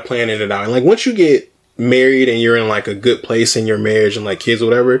planning it out. And like once you get married and you're in like a good place in your marriage and like kids or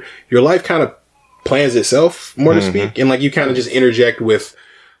whatever, your life kind of plans itself, more to speak. And like you kind of just interject with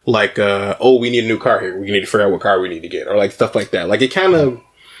like, we need a new car here. We need to figure out what car we need to get, or like stuff like that. Like it kind of,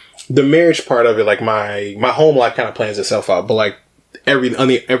 the marriage part of it, like my home life kind of plans itself out, but like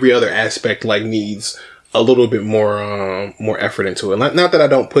every other aspect like needs a little bit more effort into it. Not that I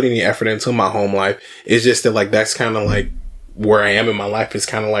don't put any effort into my home life. It's just that like that's kind of like where I am in my life. It's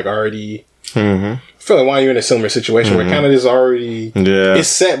kind of like already. I feel like while you're in a similar situation where it kind of is already it's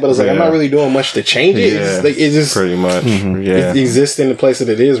set, but it's like I'm not really doing much to change it. It's just pretty much it exists in the place that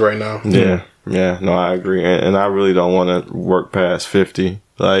it is right now. No, I agree, and I really don't want to work past 50.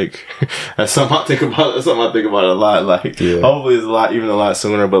 Like that's something I think about. That's something I think about a lot. Like hopefully it's a lot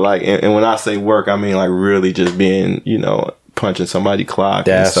sooner. But like, and when I say work, I mean like really just being punching somebody clock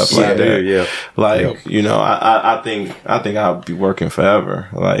and stuff like that. Yeah. Like, I think I'll be working forever,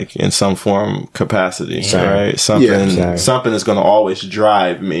 like in some form capacity, right? Something is going to always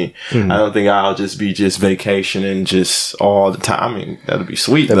drive me. I don't think I'll just be vacationing just all the time. I mean, that'd be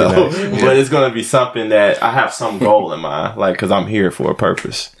sweet though, nice. But it's going to be something that I have some goal in mind, like, cause I'm here for a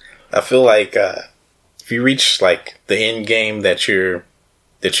purpose. I feel like, if you reach like the end game that you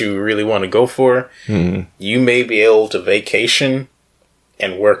really want to go for, you may be able to vacation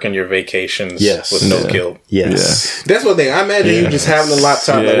and work on your vacations with no guilt. Yes. Yeah. That's one thing. I imagine you just having a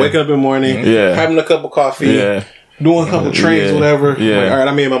laptop, like waking up in the morning, having a cup of coffee, doing a couple trains, whatever. Yeah. Like, all right,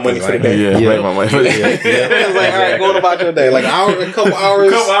 I made my money for the day. I made my money for the day. It's like, all right, going about your day. Like a couple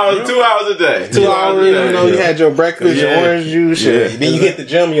hours. 2 hours a day. 2 hours, you had your breakfast, your orange juice. Then you hit the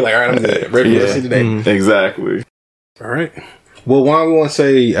gym, you're like, all right, I'm good. Ready for the rest of the day. Exactly. All right. Well, Juan, we want to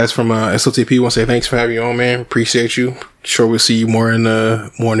say, as from SOTP, we want to say thanks for having you on, man. Appreciate you. Sure, we'll see you more in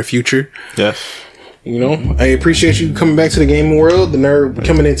the future. Yes. You know, I appreciate you coming back to the gaming world, the nerd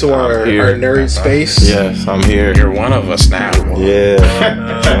coming into our nerd space. Yes, I'm here. You're one of us now. Yeah.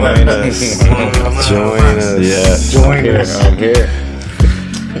 Join us. Join us. Yes. Join us. I'm here.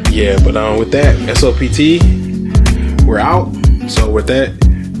 Yeah, but with that, SOPT, we're out. So with that,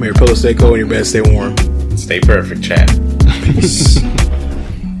 may your pillow stay cold and your bed stay warm. Stay perfect, chat. Peace.